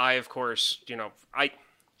then I, of course,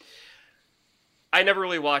 I never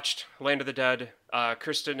really watched Land of the Dead.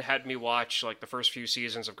 Kristen had me watch like the first few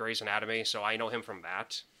seasons of Grey's Anatomy, so I know him from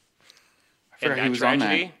that. I forgot he was on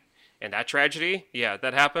that. And that tragedy, yeah,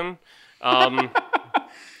 that happened.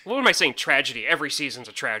 What am I saying? Tragedy. Every season's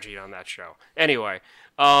a tragedy on that show. Anyway,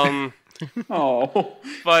 Oh.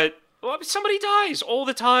 but somebody dies all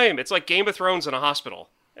the time. It's like Game of Thrones in a hospital.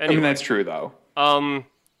 I mean, that's true though.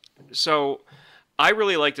 So I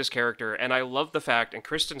really like this character, and I love the fact, and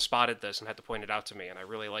Kristen spotted this and had to point it out to me, and I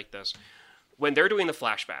really like this. When they're doing the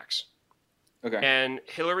flashbacks, Okay. and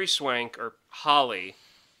Hilary Swank, or Holly,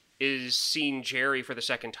 is seeing Jerry for the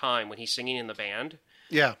second time when he's singing in the band,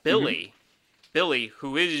 Yeah. Billy,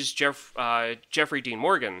 who is Jeffrey Dean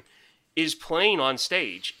Morgan, is playing on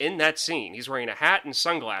stage in that scene. He's wearing a hat and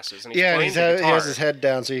sunglasses, and he's playing the guitar. He has his head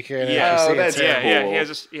down so you can't Yeah. see that's it. Yeah, cool. he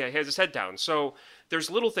has his head down. So there's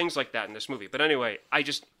little things like that in this movie. But anyway,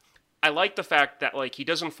 I like the fact that like he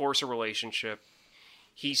doesn't force a relationship.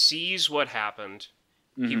 He sees what happened.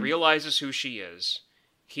 He realizes who she is.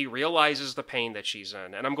 He realizes the pain that she's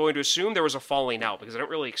in. And I'm going to assume there was a falling out because I don't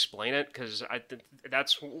really explain it, because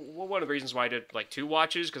that's one of the reasons why I did like 2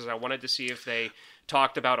 watches, because I wanted to see if they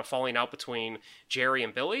talked about a falling out between Jerry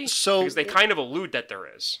and Billy. So- because they kind of allude that there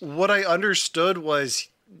is. What I understood was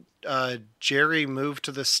Jerry moved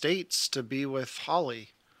to the States to be with Holly.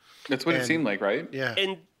 That's what it and- seemed like, right? Yeah.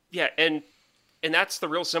 And that's the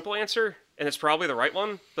real simple answer, and it's probably the right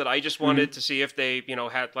one. But I just wanted to see if they,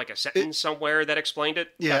 had like a sentence somewhere that explained it.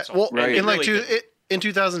 Yeah. That's all. Well, And Right. it in like really didn't. in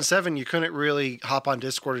 2007, you couldn't really hop on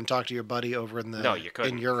Discord and talk to your buddy over in No, you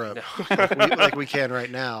couldn't. in Europe like we can right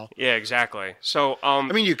now. Yeah, exactly. So, I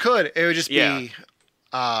mean, you could. It would just Yeah. be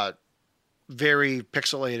very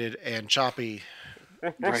pixelated and choppy.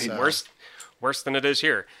 Right. So- worse than it is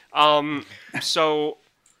here. So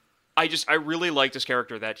I really like this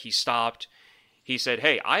character that he stopped. He said,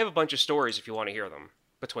 "Hey, I have a bunch of stories if you want to hear them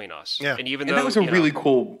between us." Yeah. And even And though that was a really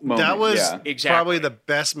cool moment. That was yeah. Exactly. probably the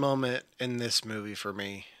best moment in this movie for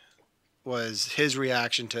me. Was his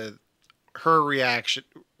reaction to her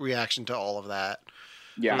reaction to all of that.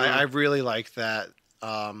 Yeah. I really like that.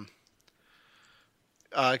 Can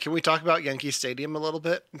we talk about Yankee Stadium a little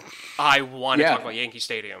bit? I want to Yeah. talk about Yankee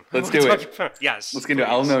Stadium. Let's do it. Yes. Let's get into it.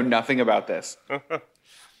 I'll know nothing about this.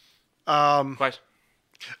 Quite.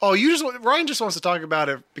 Oh, Ryan just wants to talk about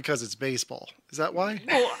it because it's baseball. Is that why?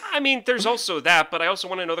 Well, I mean, there's also that, but I also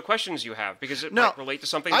want to know the questions you have because it might relate to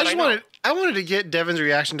something that I know. I wanted to get Devin's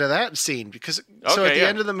reaction to that scene because so Okay, at the yeah.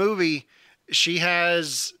 end of the movie, she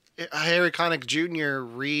has Harry Connick Jr.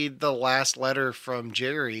 read the last letter from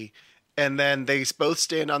Jerry, and then they both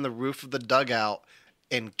stand on the roof of the dugout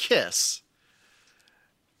and kiss.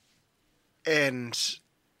 And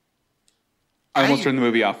I almost turned the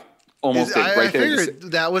movie off. Almost did I right there.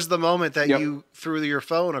 figured that was the moment that Yep. you threw your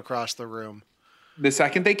phone across the room. The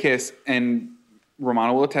second they kiss, and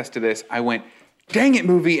Romana will attest to this, I went, "Dang it,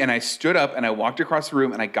 movie!" And I stood up and I walked across the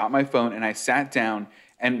room and I got my phone and I sat down.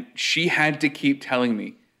 And she had to keep telling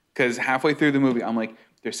me, because halfway through the movie, I'm like,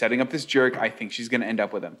 "They're setting up this jerk. I think she's going to end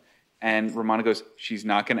up with him." And Romana goes, "She's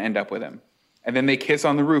not going to end up with him." And then they kiss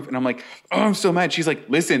on the roof, and I'm like, "Oh, I'm so mad." She's like,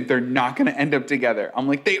 "Listen, they're not going to end up together." I'm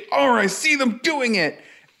like, "They are. I see them doing it."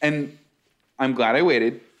 And I'm glad I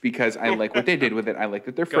waited because I like what they did with it. I like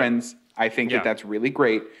that they're friends. I think Yeah. that that's really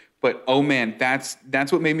great. But oh man, that's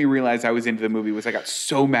what made me realize I was into the movie. Was I got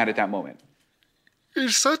so mad at that moment.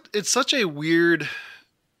 It's such a weird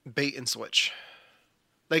bait and switch.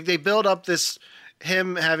 Like they build up this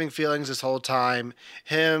him having feelings this whole time,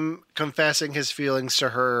 him confessing his feelings to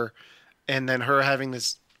her, and then her having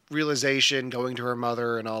this realization, going to her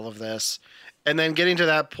mother and all of this, and then getting to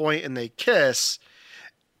that point and they kiss,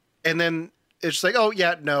 and then it's like, oh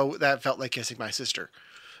yeah, no, that felt like kissing my sister.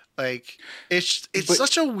 Like it's But-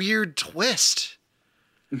 such a weird twist.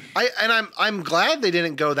 I'm glad they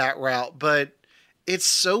didn't go that route, but it's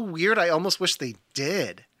so weird. I almost wish they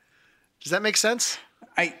did. Does that make sense?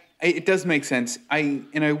 It does make sense. I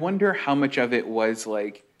wonder how much of it was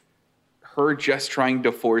like her just trying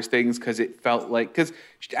to force things because it felt like, because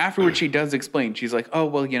afterwards she does explain. She's like, oh,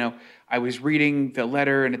 well, I was reading the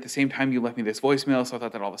letter and at the same time you left me this voicemail. So I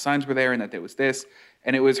thought that all the signs were there and that there was this.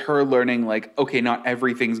 And it was her learning like, okay, not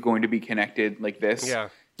everything's going to be connected like this. Yeah.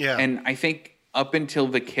 Yeah. And I think up until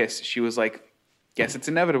the kiss, she was like, guess it's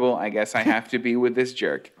inevitable. I guess I have to be with this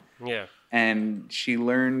jerk. Yeah. And she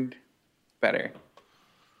learned better.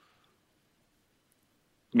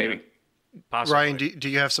 Maybe. Possibly. Ryan, do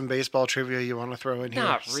you have some baseball trivia you want to throw in here?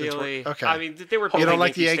 Not since we're- really. Okay. I mean, they were You don't building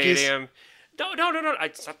like the Yankee Yankees? Stadium. No.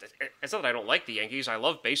 It's not that I don't like the Yankees. I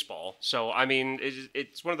love baseball. So, I mean,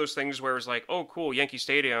 it's one of those things where it's like, oh, cool, Yankee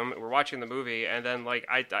Stadium. We're watching the movie. And then, like,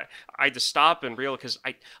 I had to stop and realize, because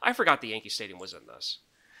I forgot the Yankee Stadium was in this.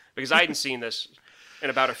 Because I hadn't seen this in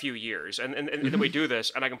about a few years. And then we do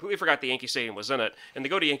this, and I completely forgot the Yankee Stadium was in it. And they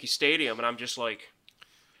go to Yankee Stadium, and I'm just like,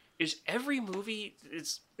 is every movie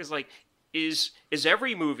is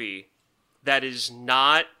every movie that is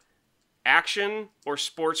not action or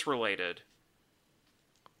sports related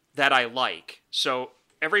that I like. So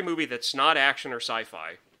every movie that's not action or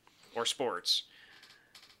sci-fi or sports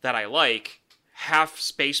that I like have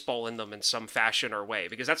baseball in them in some fashion or way,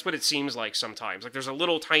 because that's what it seems like sometimes. Like there's a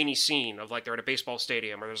little tiny scene of like they're at a baseball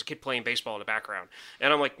stadium or there's a kid playing baseball in the background,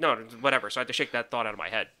 and I'm like, no, whatever. So I had to shake that thought out of my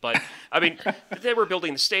head. But I mean, they were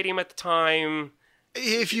building the stadium at the time.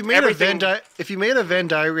 If you made Everything- a Venn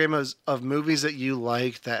diagram of movies that you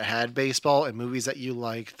liked that had baseball and movies that you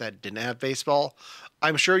liked that didn't have baseball,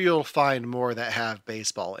 I'm sure you'll find more that have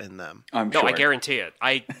baseball in them. I'm No, sure. I guarantee it.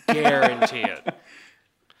 I guarantee it.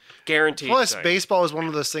 Guaranteed. Plus, thing. baseball is one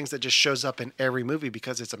of those things that just shows up in every movie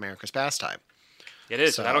because it's America's pastime. It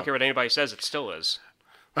is. And I don't So- care what anybody says. It still is.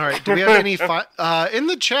 All right. Do we have any in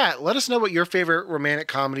the chat? Let us know what your favorite romantic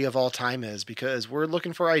comedy of all time is, because we're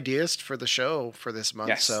looking for ideas for the show for this month.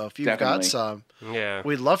 Yes, so if you've definitely. got some, Yeah.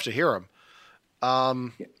 we'd love to hear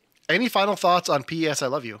them. Any final thoughts on P.S. I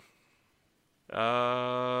Love You?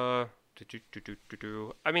 I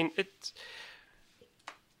mean,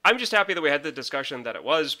 I'm just happy that we had the discussion that it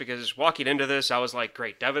was, because walking into this, I was like,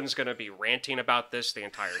 great, Devin's going to be ranting about this the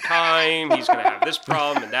entire time. He's going to have this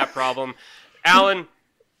problem and that problem. Alan,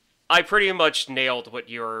 I pretty much nailed what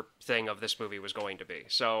your thing of this movie was going to be.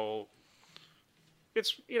 So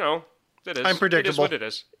it's, it is. I'm predictable. It is what it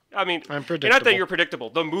is. I mean, I'm Not that predictable. you're predictable.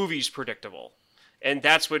 The movie's predictable. And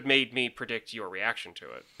that's what made me predict your reaction to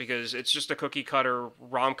it, because it's just a cookie cutter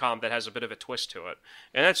rom-com that has a bit of a twist to it.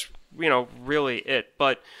 And that's, really it.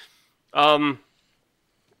 But, you've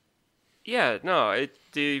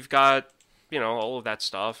got, all of that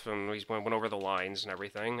stuff, and we went over the lines and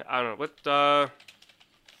everything. I don't know,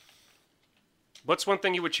 what's one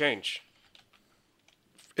thing you would change?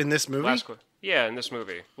 In this movie? Yeah, in this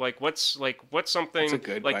movie. What's something, That's a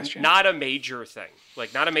good question. not a major thing.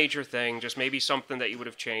 Not a major thing, just maybe something that you would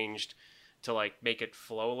have changed to make it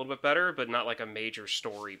flow a little bit better, but not like a major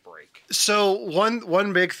story break. So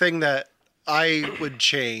one big thing that I would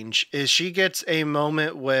change is she gets a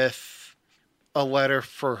moment with a letter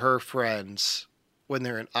for her friends when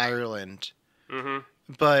they're in Ireland. Mm-hmm.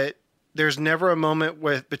 But there's never a moment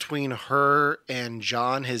between her and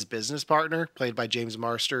John, his business partner, played by James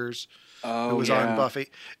Marsters, who was on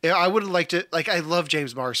Buffy. Yeah, I would have liked it. I love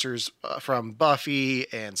James Marsters from Buffy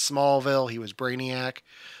and Smallville. He was Brainiac.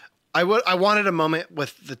 I wanted a moment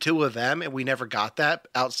with the two of them, and we never got that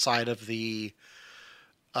outside of the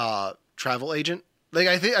travel agent.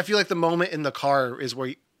 I feel like the moment in the car is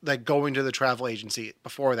where going to the travel agency.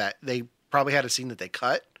 Before that, they probably had a scene that they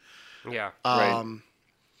cut. Yeah. Right.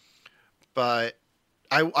 But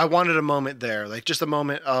I wanted a moment there, just a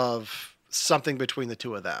moment of something between the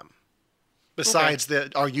two of them. Besides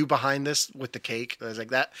are you behind this with the cake? I was like,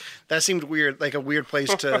 that seemed weird, like a weird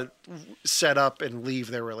place to set up and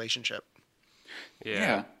leave their relationship.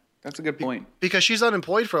 Yeah, that's a good point. Because she's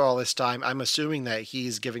unemployed for all this time. I'm assuming that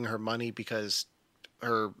he's giving her money because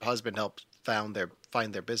her husband helped find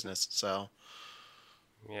their business. So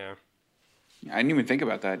Yeah. I didn't even think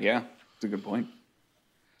about that. Yeah, it's a good point.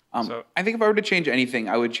 So- I think if I were to change anything,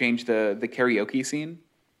 I would change the karaoke scene.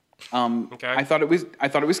 Okay. I thought it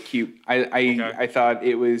was cute. I thought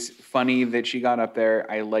it was funny that she got up there.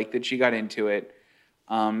 I liked that she got into it.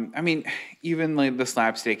 I mean, even the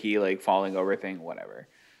slapsticky falling over thing, whatever.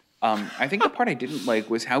 I think the part I didn't like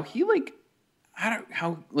was how he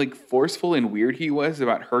how forceful and weird he was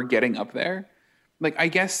about her getting up there. I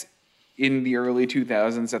guess in the early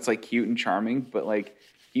 2000s that's like cute and charming, but like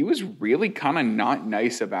he was really kind of not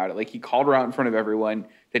nice about it. Like he called her out in front of everyone.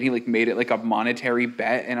 Then he like made it like a monetary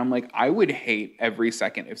bet, and I'm like, I would hate every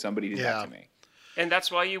second if somebody did that to me. And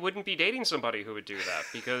that's why you wouldn't be dating somebody who would do that,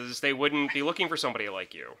 because they wouldn't be looking for somebody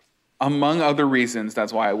like you. Among other reasons,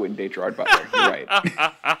 that's why I wouldn't date Gerard Butler. You're right.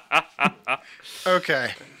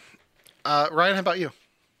 Okay. Ryan, how about you?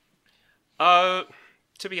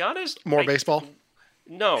 To be honest, More baseball?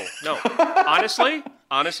 No.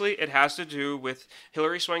 Honestly, it has to do with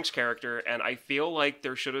Hilary Swank's character, and I feel like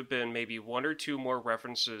there should have been maybe one or two more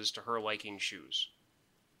references to her liking shoes.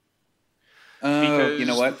 You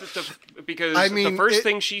know what? Because I mean, the first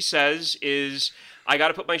thing she says is, "I got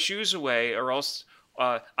to put my shoes away, or else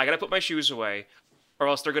I got to put my shoes away, or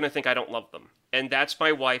else they're going to think I don't love them." And that's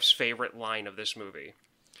my wife's favorite line of this movie.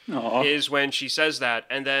 Aww. Is when she says that,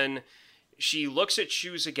 and then she looks at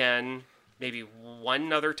shoes again, maybe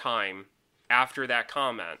one other time after that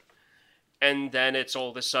comment, and then it's all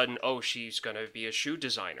of a sudden, oh, she's going to be a shoe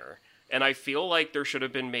designer. And I feel like there should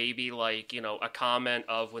have been maybe like, a comment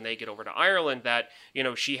of when they get over to Ireland that,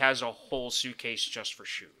 she has a whole suitcase just for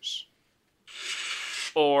shoes.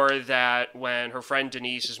 Or that when her friend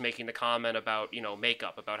Denise is making the comment about,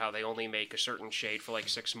 makeup, about how they only make a certain shade for like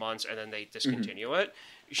 6 months and then they discontinue it,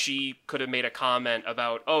 she could have made a comment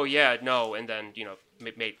about, oh yeah, no, and then,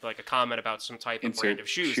 made like a comment about some type of brand of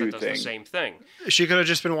shoes that does the same thing. She could have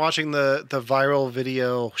just been watching the viral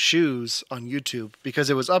video Shoes on YouTube, because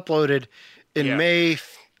it was uploaded in May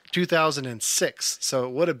 2006, so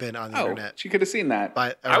it would have been on the internet. She could have seen that.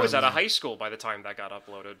 I was out of high school by the time that got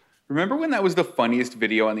uploaded. Remember when that was the funniest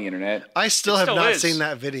video on the internet? I still have not seen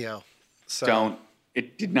that video. So Don't.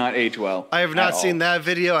 It did not age well. I have not seen that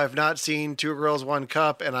video. I've not seen Two Girls, One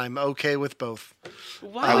Cup, and I'm okay with both.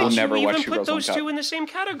 Why would you even put those two in the same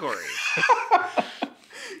category?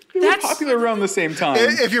 They were popular around the same time.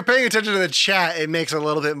 If you're paying attention to the chat, it makes a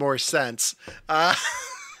little bit more sense.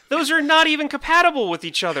 Those are not even compatible with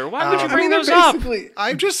each other. Why would you bring those up?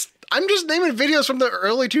 I'm just naming videos from the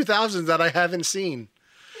early 2000s that I haven't seen.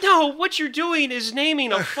 No, what you're doing is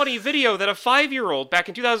naming a funny video that a 5-year-old back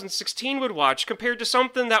in 2016 would watch compared to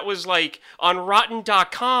something that was like on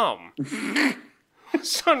Rotten.com.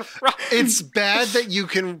 It's bad that you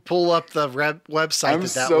can pull up the website I'm that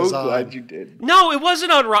so was on. glad you did. No, it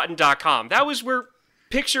wasn't on Rotten.com. That was where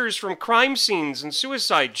pictures from crime scenes and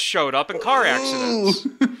suicides showed up in car accidents.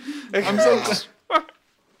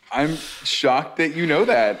 I'm shocked that you know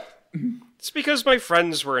that. It's because my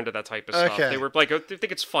friends were into that type of stuff. Okay. They were like, they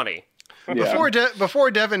think it's funny. Yeah. Before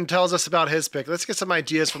Devin tells us about his pick, let's get some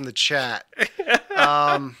ideas from the chat.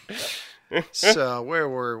 So where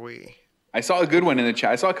were we? I saw a good one in the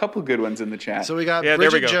chat. I saw a couple of good ones in the chat. So we got there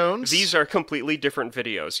Bridget we go. Jones. These are completely different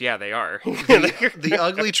videos. Yeah, they are. The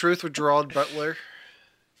Ugly Truth with Gerard Butler.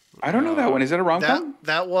 I don't know that one. Is it a rom-com?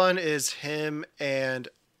 That one is him and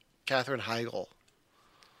Katherine Heigl.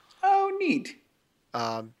 Oh, neat.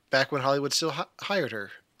 Back when Hollywood still hired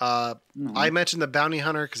her. I mentioned The Bounty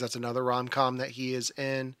Hunter because that's another rom-com that he is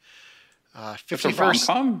in. 51st.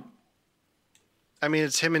 Rom-com? I mean,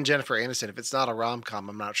 it's him and Jennifer Aniston. If it's not a rom-com,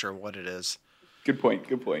 I'm not sure what it is. Good point.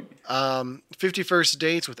 51st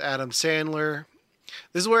Dates with Adam Sandler.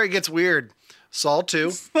 This is where it gets weird. Saw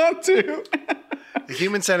 2. Saw 2. The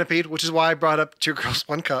Human Centipede, which is why I brought up Two Girls,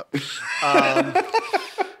 One Cup.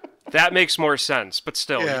 That makes more sense, but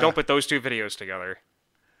still, Yeah. you don't put those two videos together.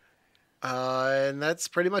 And that's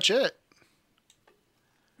pretty much it.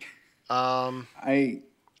 I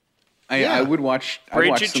would watch. I'd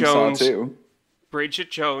watch Bridget some Jones. Saw 2.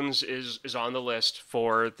 Bridget Jones is on the list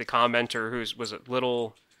for the commenter was it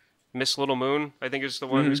Miss Little Moon, I think is the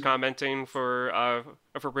one who's commenting for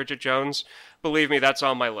Bridget Jones. Believe me, that's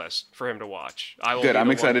on my list for him to watch. I will Good, be I'm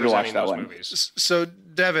the excited one to watch presenting that those one. movies. So,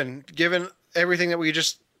 Devin, given everything that we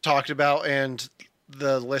just talked about and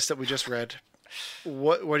the list that we just read,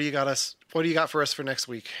 what do you got for us for next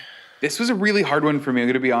week? This was a really hard one for me, I'm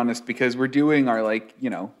going to be honest, because we're doing our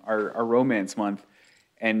our romance month,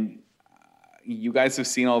 and you guys have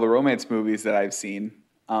seen all the romance movies that I've seen.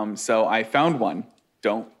 So I found one.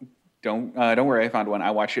 Don't worry, I found one.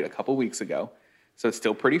 I watched it a couple weeks ago, so it's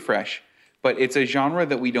still pretty fresh. But it's a genre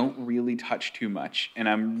that we don't really touch too much, and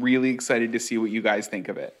I'm really excited to see what you guys think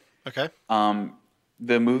of it. Okay.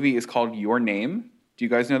 The movie is called Your Name. Do you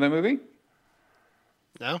guys know that movie?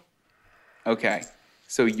 No? Okay.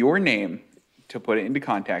 So Your Name, to put it into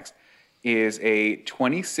context, is a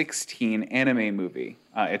 2016 anime movie.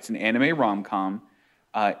 It's an anime rom-com.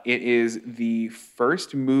 It is the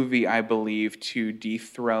first movie, I believe, to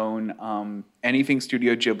dethrone anything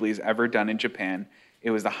Studio Ghibli's ever done in Japan.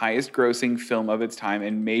 It was the highest grossing film of its time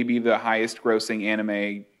and maybe the highest grossing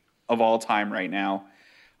anime of all time right now.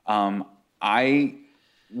 I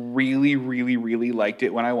really, really, really liked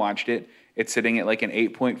it when I watched it. It's sitting at like an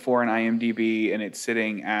 8.4 on IMDb, and it's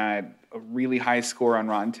sitting at a really high score on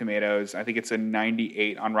Rotten Tomatoes. I think it's a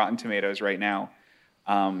 98 on Rotten Tomatoes right now.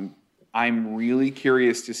 I'm really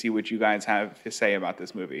curious to see what you guys have to say about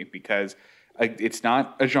this movie, because it's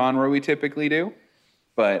not a genre we typically do,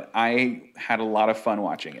 but I had a lot of fun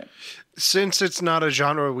watching it. Since it's not a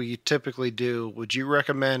genre we typically do, would you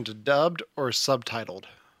recommend dubbed or subtitled?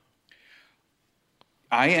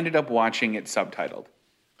 I ended up watching it subtitled.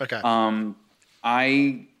 Okay.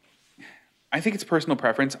 I think it's personal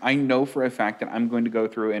preference. I know for a fact that I'm going to go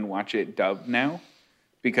through and watch it dubbed now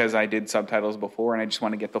because I did subtitles before and I just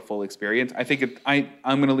want to get the full experience. I think I'm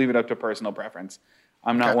going to leave it up to personal preference.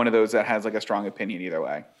 I'm not one of those that has like a strong opinion either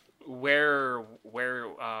way. Where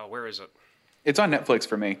is it? It's on Netflix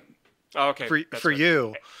for me. Oh, okay. For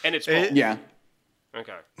you. And it's both. Yeah.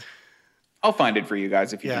 Okay. I'll find it for you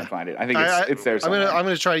guys if you can find it. I think it's there somewhere. I'm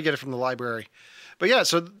gonna try to get it from the library. But yeah,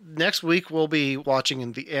 so next week we'll be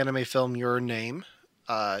watching the anime film Your Name.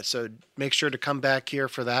 So make sure to come back here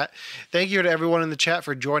for that. Thank you to everyone in the chat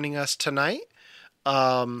for joining us tonight.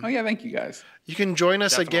 Oh yeah, thank you guys. You can join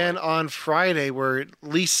us Definitely. again on Friday, where at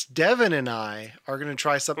least Devin and I are going to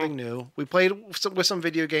try something new. We played with some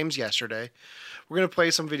video games yesterday. We're going to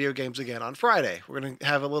play some video games again on Friday. We're going to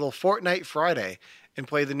have a little Fortnite Friday and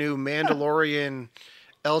play the new Mandalorian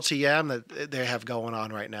LTM that they have going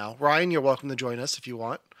on right now. Ryan, you're welcome to join us if you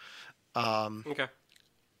want. Okay.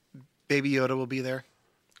 Baby Yoda will be there.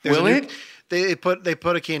 Will it? They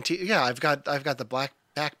put a canteen. Yeah, I've got the black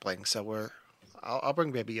back bling, so I'll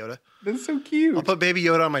bring Baby Yoda. That's so cute. I'll put Baby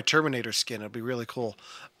Yoda on my Terminator skin. It'll be really cool.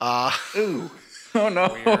 Ooh. Oh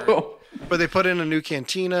no. Weird. But they put in a new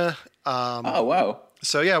cantina. Oh wow.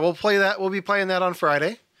 So yeah, we'll play that. We'll be playing that on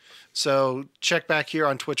Friday. So check back here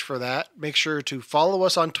on Twitch for that. Make sure to follow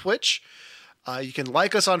us on Twitch. You can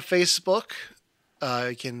like us on Facebook.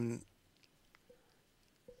 You can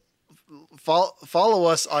follow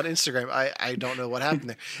us on Instagram. I don't know what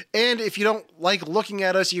happened there. And if you don't like looking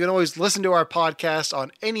at us, you can always listen to our podcast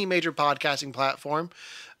on any major podcasting platform.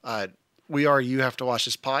 We are You Have to Watch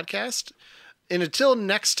This Podcast. And until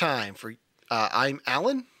next time, I'm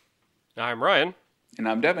Alan. I'm Ryan. And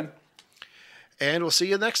I'm Devin. And we'll see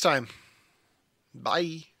you next time.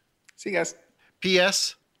 Bye. See you guys.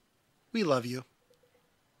 P.S. We love you.